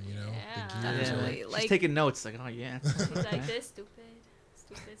turning, you know. Yeah. The gears yeah, are. Definitely. She's Like- taking notes. Like, oh yeah. She's like this stupid.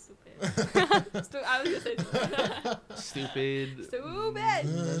 I was gonna say Stupid.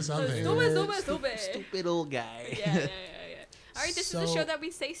 stupid. Something. Stupid. Stupid old guy. Yeah. All right, this is a So- show that we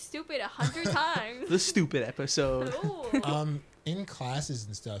say stupid 100 times. The stupid episode. Ooh. In classes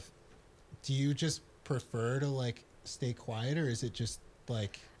and stuff, do you just prefer to like stay quiet, or is it just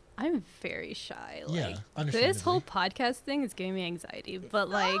like I'm very shy. yeah, Like understandably. this whole podcast thing is giving me anxiety. But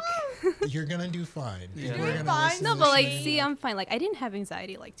like You're gonna do fine. Yeah. People are You're gonna fine. listen no, to but the like shit. see, I'm fine. Like I didn't have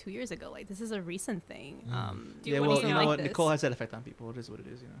anxiety like 2 years ago. Like this is a recent thing. Do you Yeah, wanna well, know? you know like what? this. Nicole has that effect on people. It is what it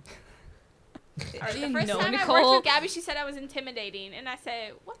is, you know. All right, the didn't first know time I worked Nicole. with Gabby, she said I was intimidating, and I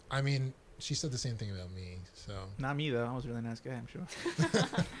said, "What?" I mean, she said the same thing about me. So Not me though. I was a really nice guy. I'm sure.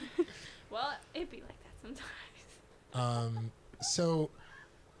 Well, it'd be like that sometimes. so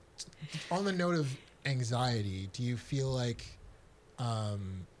on the note of anxiety, do you feel like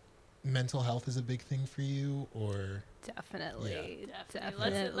mental health is a big thing for you, or Definitely.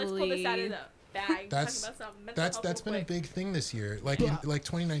 Definitely. Let's pull this out of the bag. That's- Talking about some mental health that's real been a quick. big thing this year. Like Yeah. like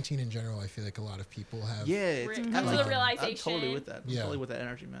 2019 in general, I feel like a lot of people have. Yeah, it's Come kinda to the like- I'm realization. totally with that. I'm Yeah. totally with that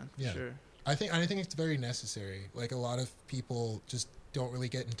energy, man. For Yeah. sure. I think it's very necessary. Like a lot of people just don't really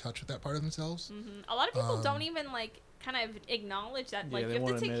get in touch with that part of themselves. Mhm. A lot of people Um, don't even like kind of acknowledge that Yeah, like they you have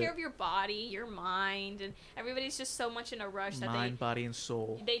won't to take admit care it. of your body, your mind, and everybody's just so much in a rush that Mind, body, and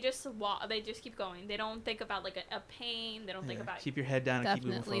soul. they just they just keep going. They don't think about like a pain. They don't think Yeah, about keep your head down and keep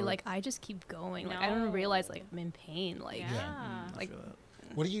moving Definitely. forward. Like I just keep going. Like I don't No. realize like I'm in pain. Like yeah. I like- feel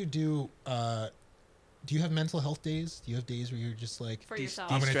that. What do you do? Do you have mental health days? Do you have days where you're just like, For De-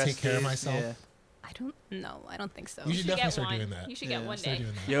 yourself. I'm gonna de-stress take care of days, myself? Yeah. I don't know. I don't think so. You should get definitely start one. doing that. You should get Yeah, one Start day.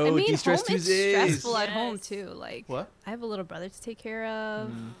 doing that. Yo, I mean, de-stress home it's Tuesdays. stressful at home Yes. too. Like What? I have a little brother to take care of.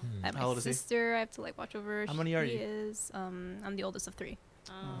 Mm. Hmm. I have How my old is he? sister. I have to like watch over. How many are He you? is. I'm the oldest of 3.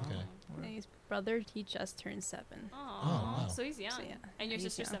 Oh. Okay. And his brother, he just turned 7. Aw, wow. So he's young. So, yeah, And your he's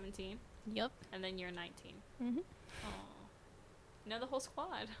sister's young. 17, Yep. and then you're 19. hmm Oh, know the whole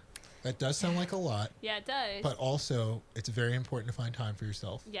squad. That does sound like a lot, Yeah, it does. but also it's very important to find time for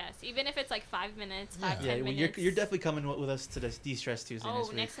yourself. Yes, even if it's like 5 minutes, Yeah. 5, Yeah, 10 well, minutes. you're definitely coming with us to this de-stress Tuesday Oh, next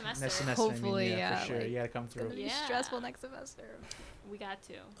week. next semester. Next semester, Hopefully, I mean, yeah, for sure. like, You gotta come It's gonna through. be Yeah. stressful next semester. We got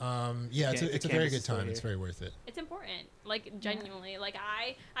to. Yeah, Can't- it's a the very campus good is still time. It's here. very worth it. It's important. Like genuinely. Like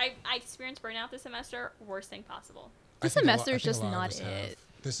I experienced burnout this semester. Worst thing possible. I This think a lo- semester I is think a just lot of not us have. it.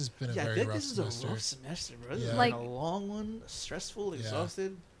 This has been a Yeah, I very think rough this is semester. a rough semester, bro. This Yeah. has Like- been a long one, stressful, Yeah.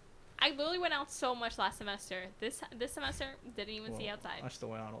 exhausted. I literally went out so much last semester. This semester didn't even see Well, outside. I still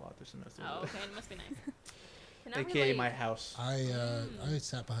went out a lot this semester. Oh, okay. It must be nice. Can I AKA relate? my house. I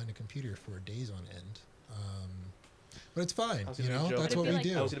sat behind a computer for days on end, but it's fine. I was You gonna know, make a joke. that's But what it'd we be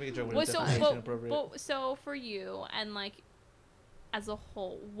do. I was gonna make a joke, but Well, it's so, definitely but, inappropriate. but, so for you and like as a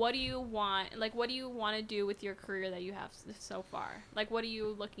whole, what do you want? Like, what do you want to do with your career that you have so far? Like, what are you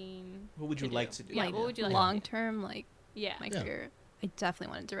looking? What would you to like do? to do? Yeah, like what would you like? long term, like Yeah. my Yeah. career. I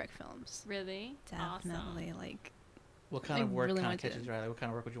definitely want to direct films. Really? Definitely, like What kind I of work really kind of wanted to- catches your eye? Like, what kind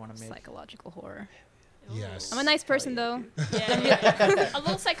of work would you want to make? psychological horror. Awesome. Yes. I'm a nice person Hell though. yeah, dude. Yeah. A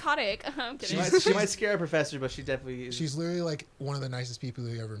little psychotic. I'm She kidding. might, she might scare a professor, but she definitely is. She's literally like one of the nicest people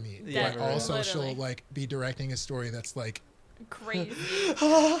you ever meet. Yeah, but right. also Literally. she'll like be directing a story that's like Crazy.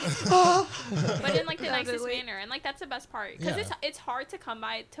 But in like the nicest Definitely. manner, and like that's the best part because Yeah. it's hard to come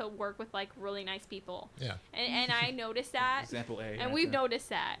by to work with like really nice people, yeah. and I noticed that, Example A. and we've noticed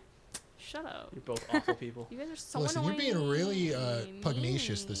that. Shut up. You're both awful people. You guys are so Listen, you're annoying. being really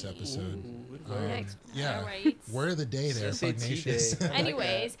pugnacious this episode. Ooh, good Um, word. yeah. Alright. Word of the day there, SAT pugnacious. day. I like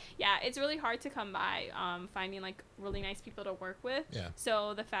Anyways, yeah, it's really hard to come by finding like really nice people to work with. Yeah.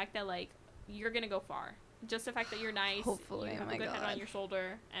 So the fact that like you're gonna go far, just the fact that you're nice, Hopefully, you have oh a my good head on God. your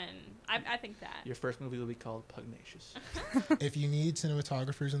shoulder, and I think that. Your first movie will be called Pugnacious. If you need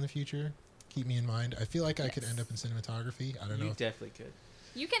cinematographers in the future, keep me in mind. I feel like I could Yes. end up in cinematography. I don't You know. If, definitely could.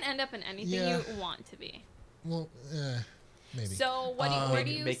 You can end up in anything Yeah. you want to be. well, maybe. So what do you, where do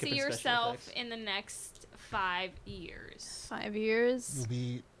you Makeup see and special yourself effects. in the next 5 years? 5 years, You'll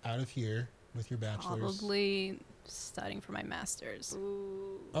be out of here with your bachelor's. probably studying for my master's.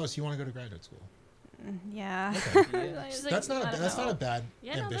 Ooh. Oh, so you want to go to graduate school? Yeah. Okay. Yeah. She's like, That's not I don't that's know. not a bad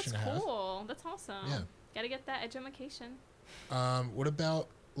Yeah, no, that's ambition to have. cool. That's awesome. Yeah. Gotta get that education. What about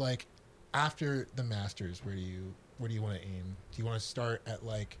like after the masters? Where do you want to aim? Do you want to start at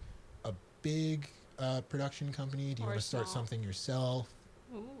like a big production company? Do you Or want to start small. something yourself?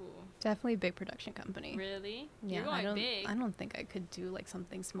 Ooh. Definitely a big production company. Really? Yeah, You're going I don't. big. I don't think I could do like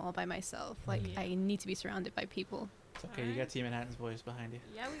something small by myself. Like Yeah. I need to be surrounded by people. It's okay. You got Team Manhattan's boys behind you.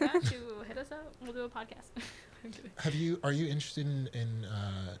 Yeah, we got you. Hit us up. We'll do a podcast. I'm kidding. Are you interested in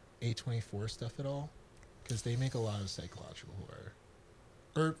A24 stuff at all? Because they make a lot of psychological horror.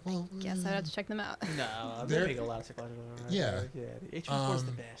 Or well, Guess I'd have to check them out. No, they They're- make a lot of psychological horror. Yeah. Yeah. The A24 is the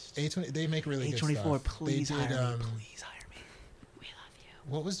Um, best. A20 they make really good A24, stuff. please they did, hire me. Please hire me. We love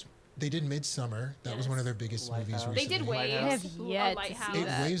you. What was they did Midsummer? That was one of their biggest movies Lighthouse. recently. They did Lighthouse. Waves. I have Ooh, yet a to Lighthouse. see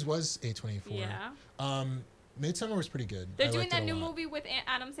that. Waves was A24. Yeah. Midsummer was pretty good. They're I doing liked it that a new lot. movie with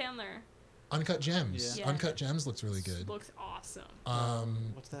Adam Sandler. Uncut Gems. Yeah. Uncut Gems looks really good. Looks awesome.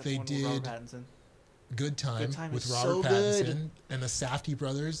 What's that They one with Robert did Pattinson? Good Time, Good Time with is Robert so Pattinson good. and the Safdie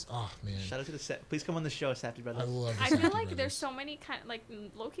brothers. Oh man, Shout out to the set. Please come on the show, Safdie Brothers. I love. The I feel Safdie like brothers. there's so many like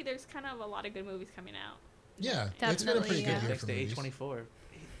Loki. There's kind of a lot of good movies coming out. Yeah, it's been a Definitely, pretty yeah. good year Next for to movies. A24.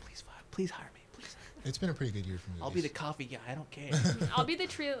 Please hire me. Please. It's been a pretty good year for movies. I'll be the coffee guy. I don't care. I'll be the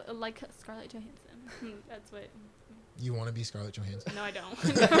tree like Scarlett Johansson. That's what. You want to be Scarlett Johansson? No, I don't.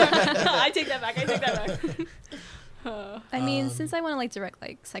 I take that back. I mean, Um, since I want to like direct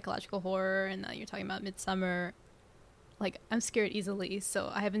like psychological horror, and you're talking about Midsummer, like I'm scared easily,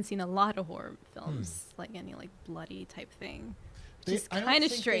 so I haven't seen a lot of horror films, like any like bloody type thing. Just I don't kind of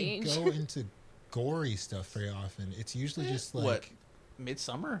think strange. They go into gory stuff very often. It's usually just like What?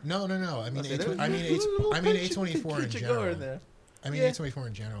 Midsummer? no. I mean, I'll say I mean, A24 in Get your gore general. in there. I mean, Yeah. A24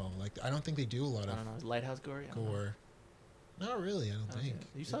 in general. Like, I don't think they do a lot I of don't know. Is Lighthouse gory? I don't know. gore. Not really. I don't Okay. think.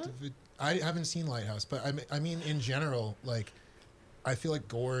 You saw it? I haven't seen Lighthouse, but I mean, in general, like, I feel like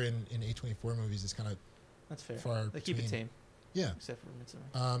gore in A24 movies is kind of That's fair. far They keep it between. tame, Yeah. except for Midsummer.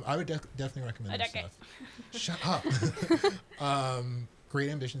 I would definitely recommend A this decade. stuff. Shut up. Great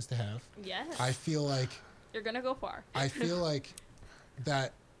ambitions to have. Yes. I feel like You're gonna go far.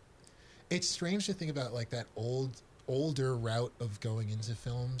 that it's strange to think about like that older route of going into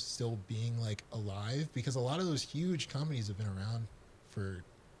films still being like alive, because a lot of those huge companies have been around for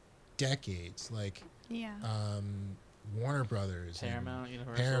decades, like Yeah. Warner Brothers, Paramount, and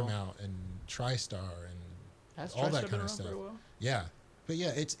Universal. Paramount, and TriStar, and Has all that TriStar been kind of around stuff. for a while? yeah. But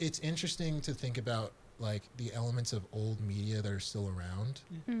yeah, it's interesting to think about like the elements of old media that are still around,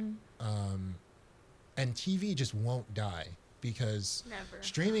 Mm. and TV just won't die because Never.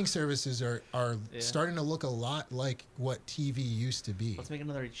 streaming services are Yeah. starting to look a lot like what TV used to be. Let's make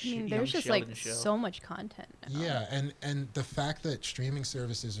another I mean, young there's just Sheldon like show. so much content now. Yeah, and the fact that streaming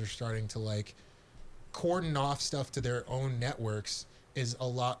services are starting to like cordon off stuff to their own networks is a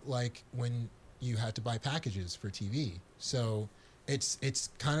lot like when you had to buy packages for TV. So it's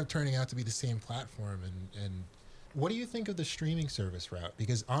kind of turning out to be the same platform. And what do you think of the streaming service route?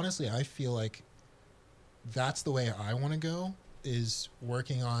 Because honestly, I feel like that's the way I want to go, is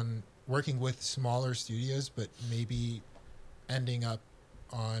working with smaller studios, but maybe ending up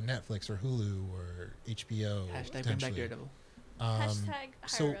on Netflix or Hulu or HBO. Hashtag bring back potentially. Daredevil. Hashtag hire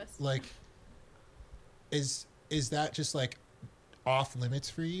So us. like, is that just like off limits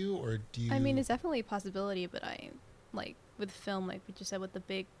for you, or do you? I mean, it's definitely a possibility, but I like with film, like we just said, with the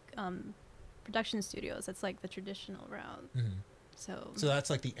big production studios, that's like the traditional route. Mhm. So, So that's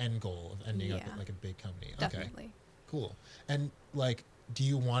like the end goal of ending up Yeah. at like a big company. Okay, definitely. cool. And like, do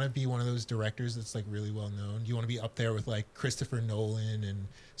you want to be one of those directors that's like really well known? Do you want to be up there with like Christopher Nolan and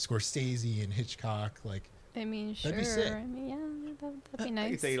Scorsese and Hitchcock? Like, I mean, sure. That'd be sick. I mean, yeah, that'd be I can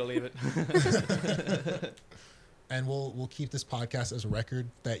nice. take it or leave it. and we'll keep this podcast as a record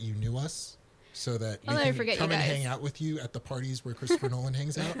that you knew us, so that I'll we never can forget you come and guys. hang out with you at the parties where Christopher Nolan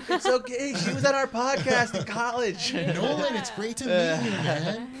hangs out. It's okay. She was at our podcast in college. Nolan, it's great to meet you,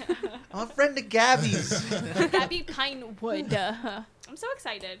 man. I'm a friend of Gabby's. Gabby Pinewood. I'm so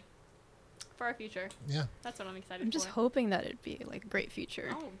excited for our future. Yeah. That's what I'm excited I'm just for. hoping that it'd be like a great future.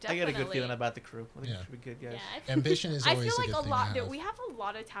 Oh, I definitely. got a good feeling about the crew. I think Yeah. it should be good, guys. Yeah, Ambition is I always feel like a good a thing lot. to have. We have a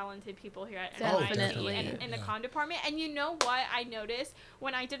lot of talented people here at Definitely. NYT and in the Yeah. comm department. And you know what I noticed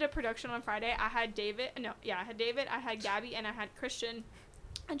when I did a production on Friday? I had David. I had Gabby, and I had Christian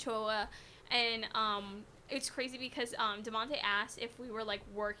and Choa. And it's crazy because Demonte asked if we were like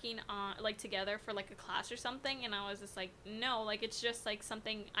working on like together for like a class or something, and I was just like, no, like it's just like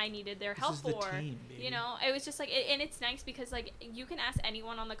something I needed their help This is the for. team, baby. You know, it was just like, and it's nice because like you can ask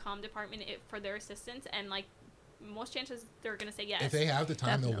anyone on the comm department for their assistance, and like most chances they're gonna say yes. If they have the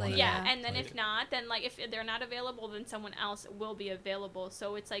time, they'll want Definitely, to. Yeah, Yeah. and then Like- if not, then like if they're not available, then someone else will be available.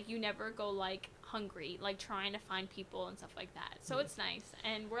 So it's like you never go like hungry, like trying to find people and stuff like that. So Yeah. it's nice,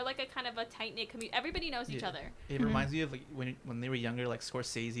 and we're like a kind of a tight knit community. Everybody knows each Yeah. other. It Mhm. reminds me of like when they were younger, like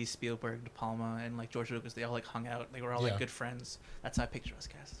Scorsese, Spielberg, De Palma, and like George Lucas. They all like hung out. They were all Yeah. like good friends. That's how I picture us,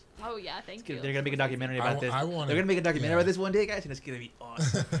 guys. Oh yeah, thank you. They're gonna make a documentary about this. I want. They're gonna make a documentary yeah. about this one day, guys, and it's gonna be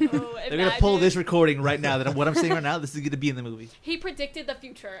awesome. Oh, They're gonna pull imagine. this recording right now. That what I'm saying right now, this is gonna be in the movie. He predicted the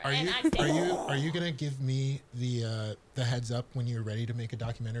future, Are and you I say, are you gonna give me the heads up when you're ready to make a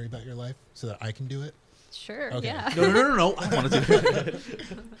documentary about your life so that I can do it? Sure. Okay. Yeah. No. I want to do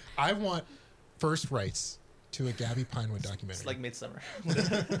it. I want first rights to a Gabby Pinewood documentary. It's like Midsummer.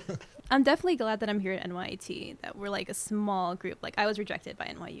 I'm definitely glad that I'm here at NYT. That we're like a small group. Like I was rejected by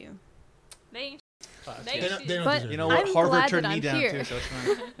NYU. they they They don't, should- they don't But- deserve You know you. what? I'm Harvard glad turned that me I'm down here. too, so it's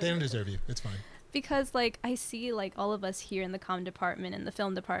fine. They don't deserve you. It's fine. Because like I see like all of us here in the comm department and the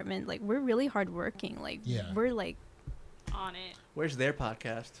film department, like we're really hardworking. Like Yeah. we're like on it. Where's their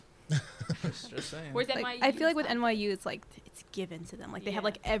podcast? just saying. Where's like, NYU? I feel like with stuff? NYU, it's like it's given to them. Like they have Yeah.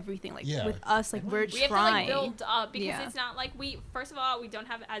 like everything. Like Yeah. with us, like we're We have trying. to like build up because Yeah. it's not like first of all we don't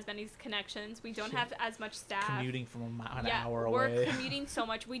have as many connections, we don't Shit. have as much staff. Commuting from an Yeah, hour we're away. commuting so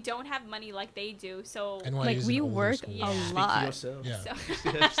much. We don't have money like they do. So NYU Like, is we an older work school. Yeah. a Speak Speak lot. for yourself. Yeah.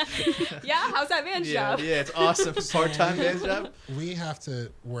 so, yeah, how's that man's yeah, job? yeah, it's awesome. Part-time man's job. We have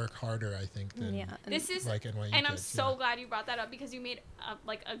to work harder, I think, than Yeah. and This is like NYU and I'm kids, so yeah. glad you brought that up because you made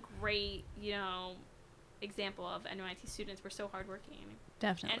like a great, example of NYT students. We're so hardworking.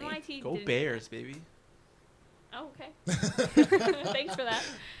 definitely. NYT Go didn't- Bears, baby. Oh, okay. Thanks for that.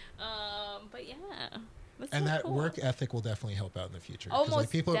 But yeah. That's And so that cool. work ethic will definitely help out in the future. Oh, like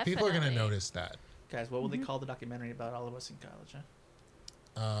most people are gonna definitely. notice that. Guys, what will they Mm-hmm. call the documentary about all of us in college?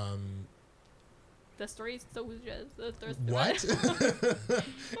 Huh? The Three Stooges. What?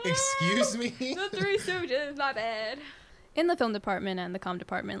 Excuse me? The Three Stooges. My bad. In the film department and the comm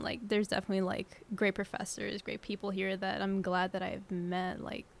department, like there's definitely like great professors, great people here that I'm glad that I've met.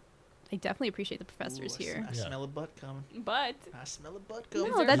 Like I definitely appreciate the professors Ooh, here. I Yeah. smell a butt coming. But I smell a butt coming.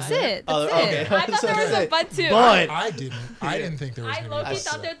 No, that's fine. it. Oh, That's okay. it. I thought there was a but too. But I didn't. I didn't think there was I going to low-key be a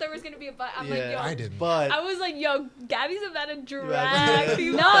thought but. that there was gonna be a but. I'm Yeah. like, yo. I didn't. but I was like, yo, Gabby's about to Yeah. drag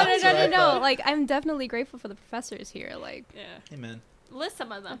these. No, That's what I no. thought. Like, I'm definitely grateful for the professors here. Like, Yeah. Amen. List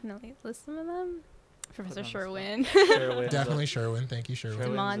some of them. definitely list some of them. Professor on the Sherwin, Sherwin. Definitely Sherwin. Thank you, Sherwin.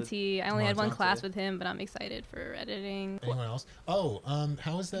 Sherwin. Monty. I only had one Monty. class with him, but I'm excited for editing. Anyone else? Oh,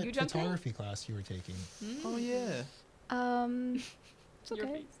 how was that You jumped in? photography class you were taking? Oh yeah. It's Your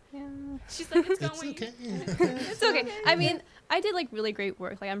okay. face. Yeah. She's like, it's It's going. okay. It's okay. I mean, I did like really great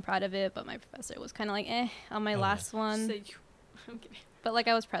work. Like, I'm proud of it, but my professor was kind of like, on my Okay. last one. So you- I'm kidding. But like,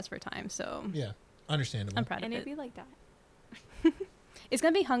 I was pressed for time, so Yeah, understandable. I'm proud And of it'd it. be like that. It's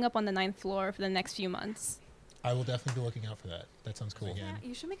gonna be hung up on the 9th floor for the next few months. I will definitely be looking out for that. That sounds cool. Yeah,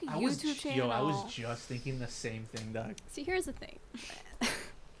 you should make a I was YouTube channel. I was just thinking the same thing, Doc. See, here's the thing.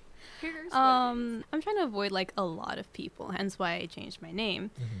 Here's what it is. I'm trying to avoid like a lot of people, hence why I changed my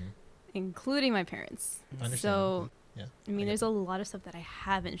name, Mm-hmm. including my parents. Understandable. So, Yeah. I mean, get there's that. a lot of stuff that I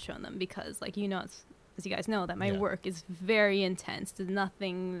haven't shown them because, like, as you guys know, that my Yeah. work is very intense. There's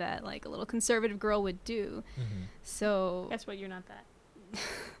nothing that like a little conservative girl would do. Mhm. So Guess what? You're not that.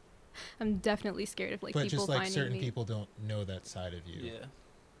 I'm definitely scared of like But people just like finding certain me. people don't know that side of you. Yeah.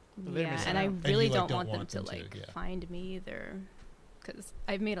 They're Yeah, missing and I out. really you, like, don't want them to to, like yeah. find me either, because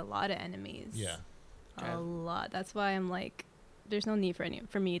I've made a lot of enemies. Yeah. Yeah. A lot. That's why I'm like, there's no need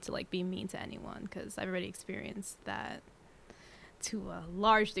for me to like be mean to anyone because I've already experienced that to a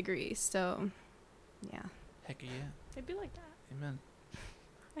large degree. So, yeah. Heck yeah. It'd be like that. Amen. I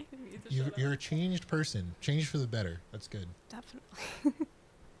think we need to shut You're up. a changed person. Changed for the better. That's good. Definitely.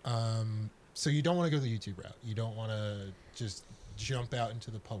 So you don't want to go the YouTube route. You don't want to just jump out into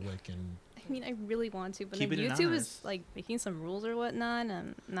the public and I mean, I really want to, but Keep then it YouTube anonymous. is like making some rules or whatnot.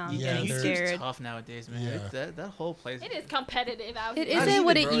 And no, I'm Yeah, getting they're- YouTube's scared. tough nowadays, man. Yeah. That whole place. It is competitive out It here. Not isn't even,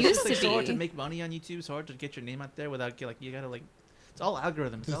 what it bro. It's used just, like, to so hard to be. make money on YouTube. It's hard to get your name out there without you gotta like. It's all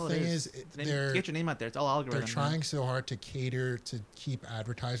algorithms. The That's all thing it is, is. they're- Get your name out there. It's all algorithms. they're man. trying so hard to cater to keep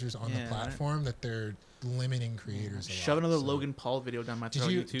advertisers on Yeah, the right. platform that they're limiting creators a Shove lot. another So- Logan Paul video down my Did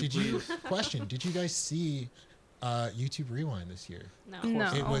throat. you YouTube, did you please. question? Did you guys see YouTube Rewind this year? No.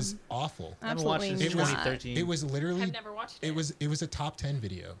 No. It was awful. I haven't watched Absolutely since not. 2013. It was literally I've never watched it. it was a top 10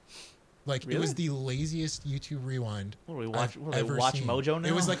 video. Like it was Really? the laziest YouTube Rewind What do we I've watch? What do ever we watch seen. Mojo now?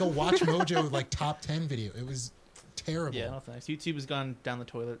 It was like a Watch Mojo like top 10 video. It was terrible. Yeah, no thanks. YouTube has gone down the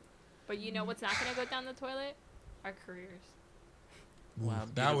toilet. But you know what's not going to go down the toilet? Our careers. Ooh, Wow,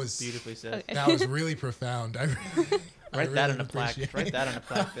 that was beautifully said. Okay. that was really profound. I Write that really on a plaque. appreciate Write it. that on a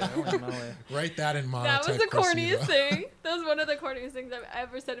plaque there. Oh, my way. Write that in mono. That was the type corniest cursive. thing. That was one of the corniest things I've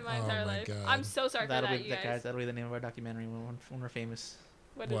ever said in my Oh entire my life. God. I'm so sorry for That'll that, be you guys. that'll be the name of our documentary when we're famous.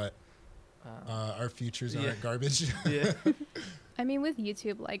 What is- What? Uh, Our futures Yeah. aren't garbage. yeah. I mean, with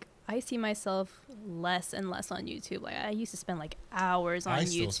YouTube, like, I see myself less and less on YouTube. Like, I used to spend like hours on I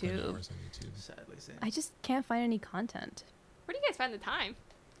still spend YouTube. hours on YouTube. Sadly, same. I just can't find any content. Where do you guys find the time?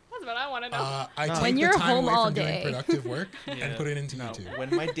 That's what I want to know. I No. take When the you're time home away all from day. doing productive work Yeah. and put it into No, YouTube.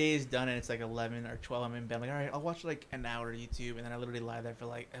 when my day is done and it's like 11 or 12, I'm in bed. I'm like, all right, I'll watch like an hour of YouTube, and then I literally lie there for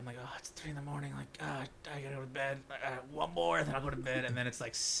like, I'm like, oh, it's 3 in the morning. Like, I gotta go to bed. One more, then I'll go to bed, and then it's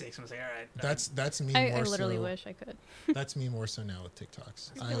like 6. I'm just like, all right. That's me I more literally so. wish I could. That's me more so now with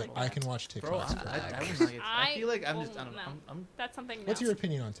TikToks. I feel like I can watch Bro, TikToks. I forever. wouldn't like it. I feel like I'm just, I won't don't know. know. I'm That's something. What's else. your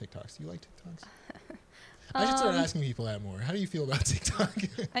opinion on TikToks? Do you like TikToks? I should start Um, asking people that more. How do you feel about TikTok?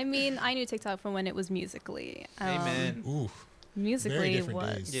 I mean, I knew TikTok from when it was Musically. Amen. Ooh, Musically different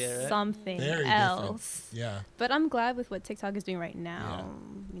was days. Yeah, right? something Very different. else. yeah. But I'm glad with what TikTok is doing right now.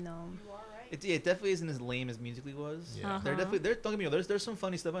 You know, You are right. It definitely isn't as lame as Musically was. Yeah. They're Uh-huh. definitely don't get me wrong. There's some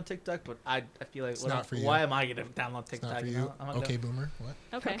funny stuff on TikTok, but I feel like It's not for you. why am I gonna download It's TikTok? not for you you. know? I'm not Okay, boomer. What?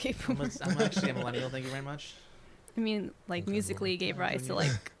 Okay. okay. I'm actually a millennial. Thank you very much. I mean, like Okay, Musically gave well, rise to when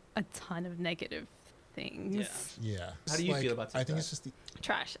you- like a ton of negative things. Yeah. Yeah. How do you feel about I think TikTok? it's just the.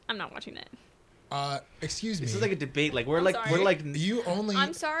 Trash. I'm not watching it. Excuse me. This is like a debate. Like we're I'm like sorry. we're like you only.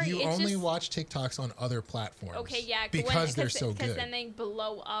 I'm sorry, You it's only just- watch TikToks on other platforms. Okay, yeah. Because they're so Because good. then they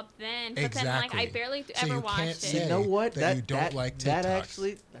blow up then. But then, Exactly. like, I barely So ever you watched can't it. say you know what that you don't like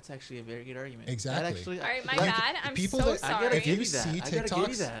TikToks. That's actually a very good argument. Exactly. That actually, All right, my like, bad. I'm people so that- I gotta sorry. If give you you that. see I gotta give you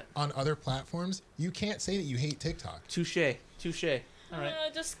TikToks that. on other platforms, you can't say that you hate TikTok. Touche. All right.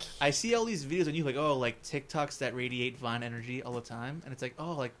 Just I see all these videos on you like, oh, like TikToks that radiate Vine energy all the time, and it's like,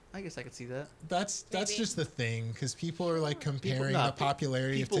 oh, like I guess I could see that. That's Maybe. just the thing because people are like comparing nah, the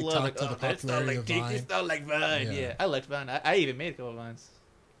popularity of People TikTok love like, to oh, the that's not popularity like of Tik- Vine. It's not like Vine. Yeah. Yeah, I liked Vine. I even made a couple of Vines.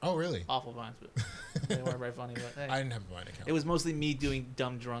 Oh, really? Awful vines, but they weren't very funny. But hey. I didn't have a Vine account. It was mostly me doing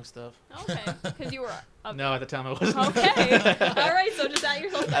dumb drunk stuff. Okay, because you were. No, at the time I wasn't. Okay. All right. So just at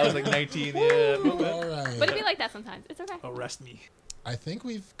yourself. I was like 19. Yeah. All right. But it'd be like that sometimes. It's okay. Arrest me. I think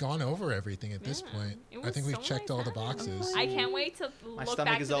we've gone over everything at this Yeah. point. It I was think we've so checked nice all the having you. boxes. I can't wait to My look stomach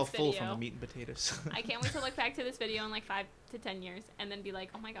back is to all this full video. from the meat and potatoes. I can't wait to look back to this video in like 5 to 10 years and then be like,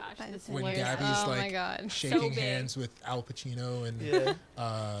 oh my gosh, this is When where Gabby's oh my like god. shaking big. hands with Al Pacino and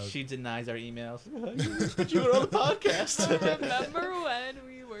Yeah. She denies our emails. You were on the I podcast. remember when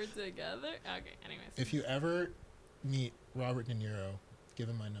we were together. Okay, anyways. if you ever meet Robert De Niro, give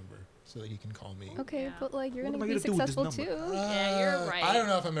him my number so that he can call me. Okay, Yeah. but like you're What gonna am I be gonna do with this successful too. number? Yeah, you're right. I don't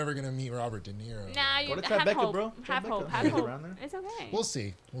know if I'm ever gonna meet Robert De Niro. Nah, you Go to have Tribeca, hope. bro. Have Tribeca. hope. Yeah, Have he's hope. around there. It's okay. We'll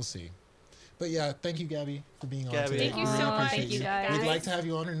see. We'll see. But yeah, thank you, Gabby, for being on Gabby. today. Thank you We so really much. appreciate Thank you, guys. We'd like to have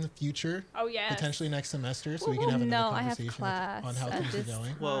you on in the future, Oh yeah. potentially next semester, so we can have another No, I have conversation class on how at things are this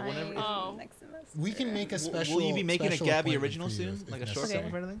going. Well, whenever- time Oh. next semester. We can make a special. Will you be making a special Gabby appointment original for you soon? if Like a short necessary.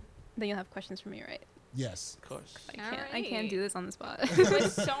 film or anything? Then you'll have questions for me, right? Yes. Of course. I can't do this on the spot. It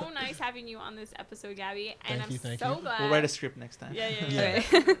was so nice having you on this episode, Gabby, and Thank you, thank so you. glad. We'll write a script next time. Yeah, yeah, Yeah. yeah.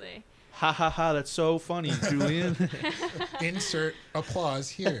 Okay. Absolutely. Ha ha ha! That's so funny, Julian. Insert applause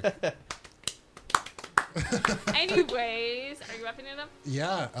here. Anyways, are you wrapping it up?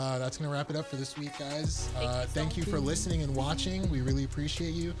 Yeah, that's gonna wrap it up for this week, guys. Thank you so Thank you for listening and watching. We really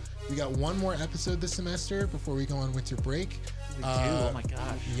appreciate you. We got one more episode this semester before we go on winter break. We do. Oh my gosh.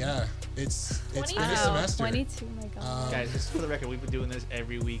 Yeah, it's been a 22. semester. 22, my god. Guys, just for the record, we've been doing this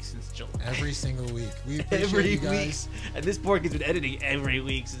every week since July. Every single week. We appreciate Every you week. guys. And this board has been editing every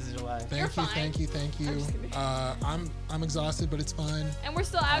week since July. You're Thank you, fine. thank you, thank you. I'm just kidding. I'm exhausted, but it's fine. And we're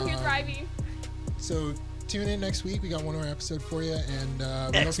still out here Um, thriving. So tune in next week. We got one more episode for you, and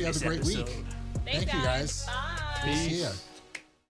we hope you have a great week. Episode. Thanks, thank you, guys. Bye. We'll see Peace. ya.